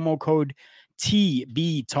fnxfit.com. Promo code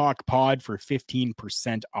TB Talk Pod for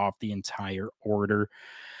 15% off the entire order.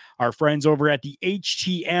 Our friends over at the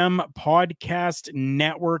HTM Podcast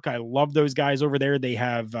Network. I love those guys over there. They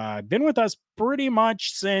have been with us pretty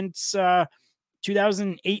much since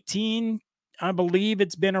 2018. I believe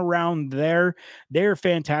it's been around there. They're a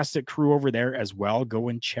fantastic crew over there as well. Go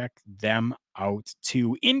and check them out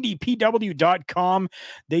too. IndiePW.com.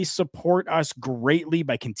 They support us greatly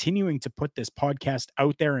by continuing to put this podcast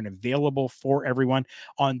out there and available for everyone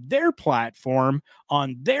on their platform,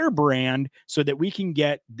 on their brand, so that we can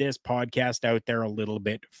get this podcast out there a little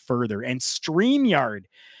bit further. And StreamYard,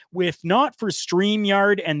 if not for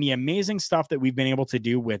StreamYard and the amazing stuff that we've been able to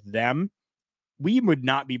do with them, we would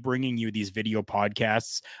not be bringing you these video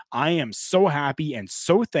podcasts. I am so happy and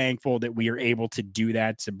so thankful that we are able to do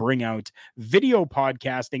that, to bring out video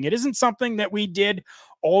podcasting. It isn't something that we did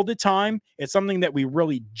all the time. It's something that we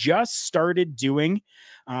really just started doing.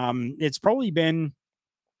 It's probably been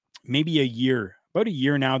maybe about a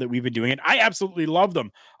year now that we've been doing it. I absolutely love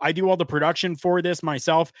them. I do all the production for this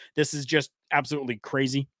myself. This is just absolutely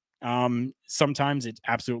crazy. Sometimes it's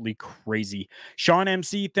absolutely crazy. Sean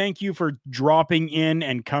MC, thank you for dropping in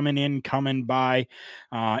and coming by.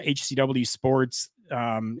 HCW Sports.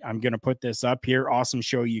 I'm going to put this up here. Awesome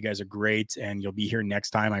show. You guys are great. And you'll be here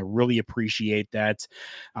next time. I really appreciate that.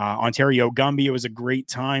 Ontario Gumby, it was a great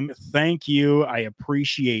time. Thank you. I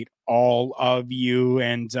appreciate all of you.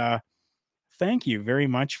 And, thank you very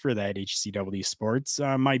much for that, HCW Sports.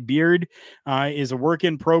 My beard is a work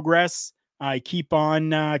in progress. I keep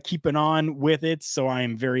on keeping on with it, so I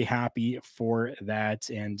am very happy for that.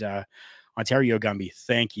 And Ontario Gumby,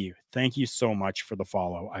 thank you. Thank you so much for the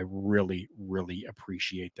follow. I really, really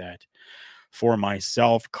appreciate that. For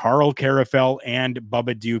myself, Carl Carafel, and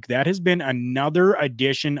Bubba Duke, that has been another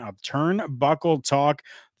edition of Turnbuckle Talk.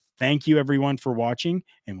 Thank you, everyone, for watching,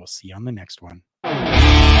 and we'll see you on the next one.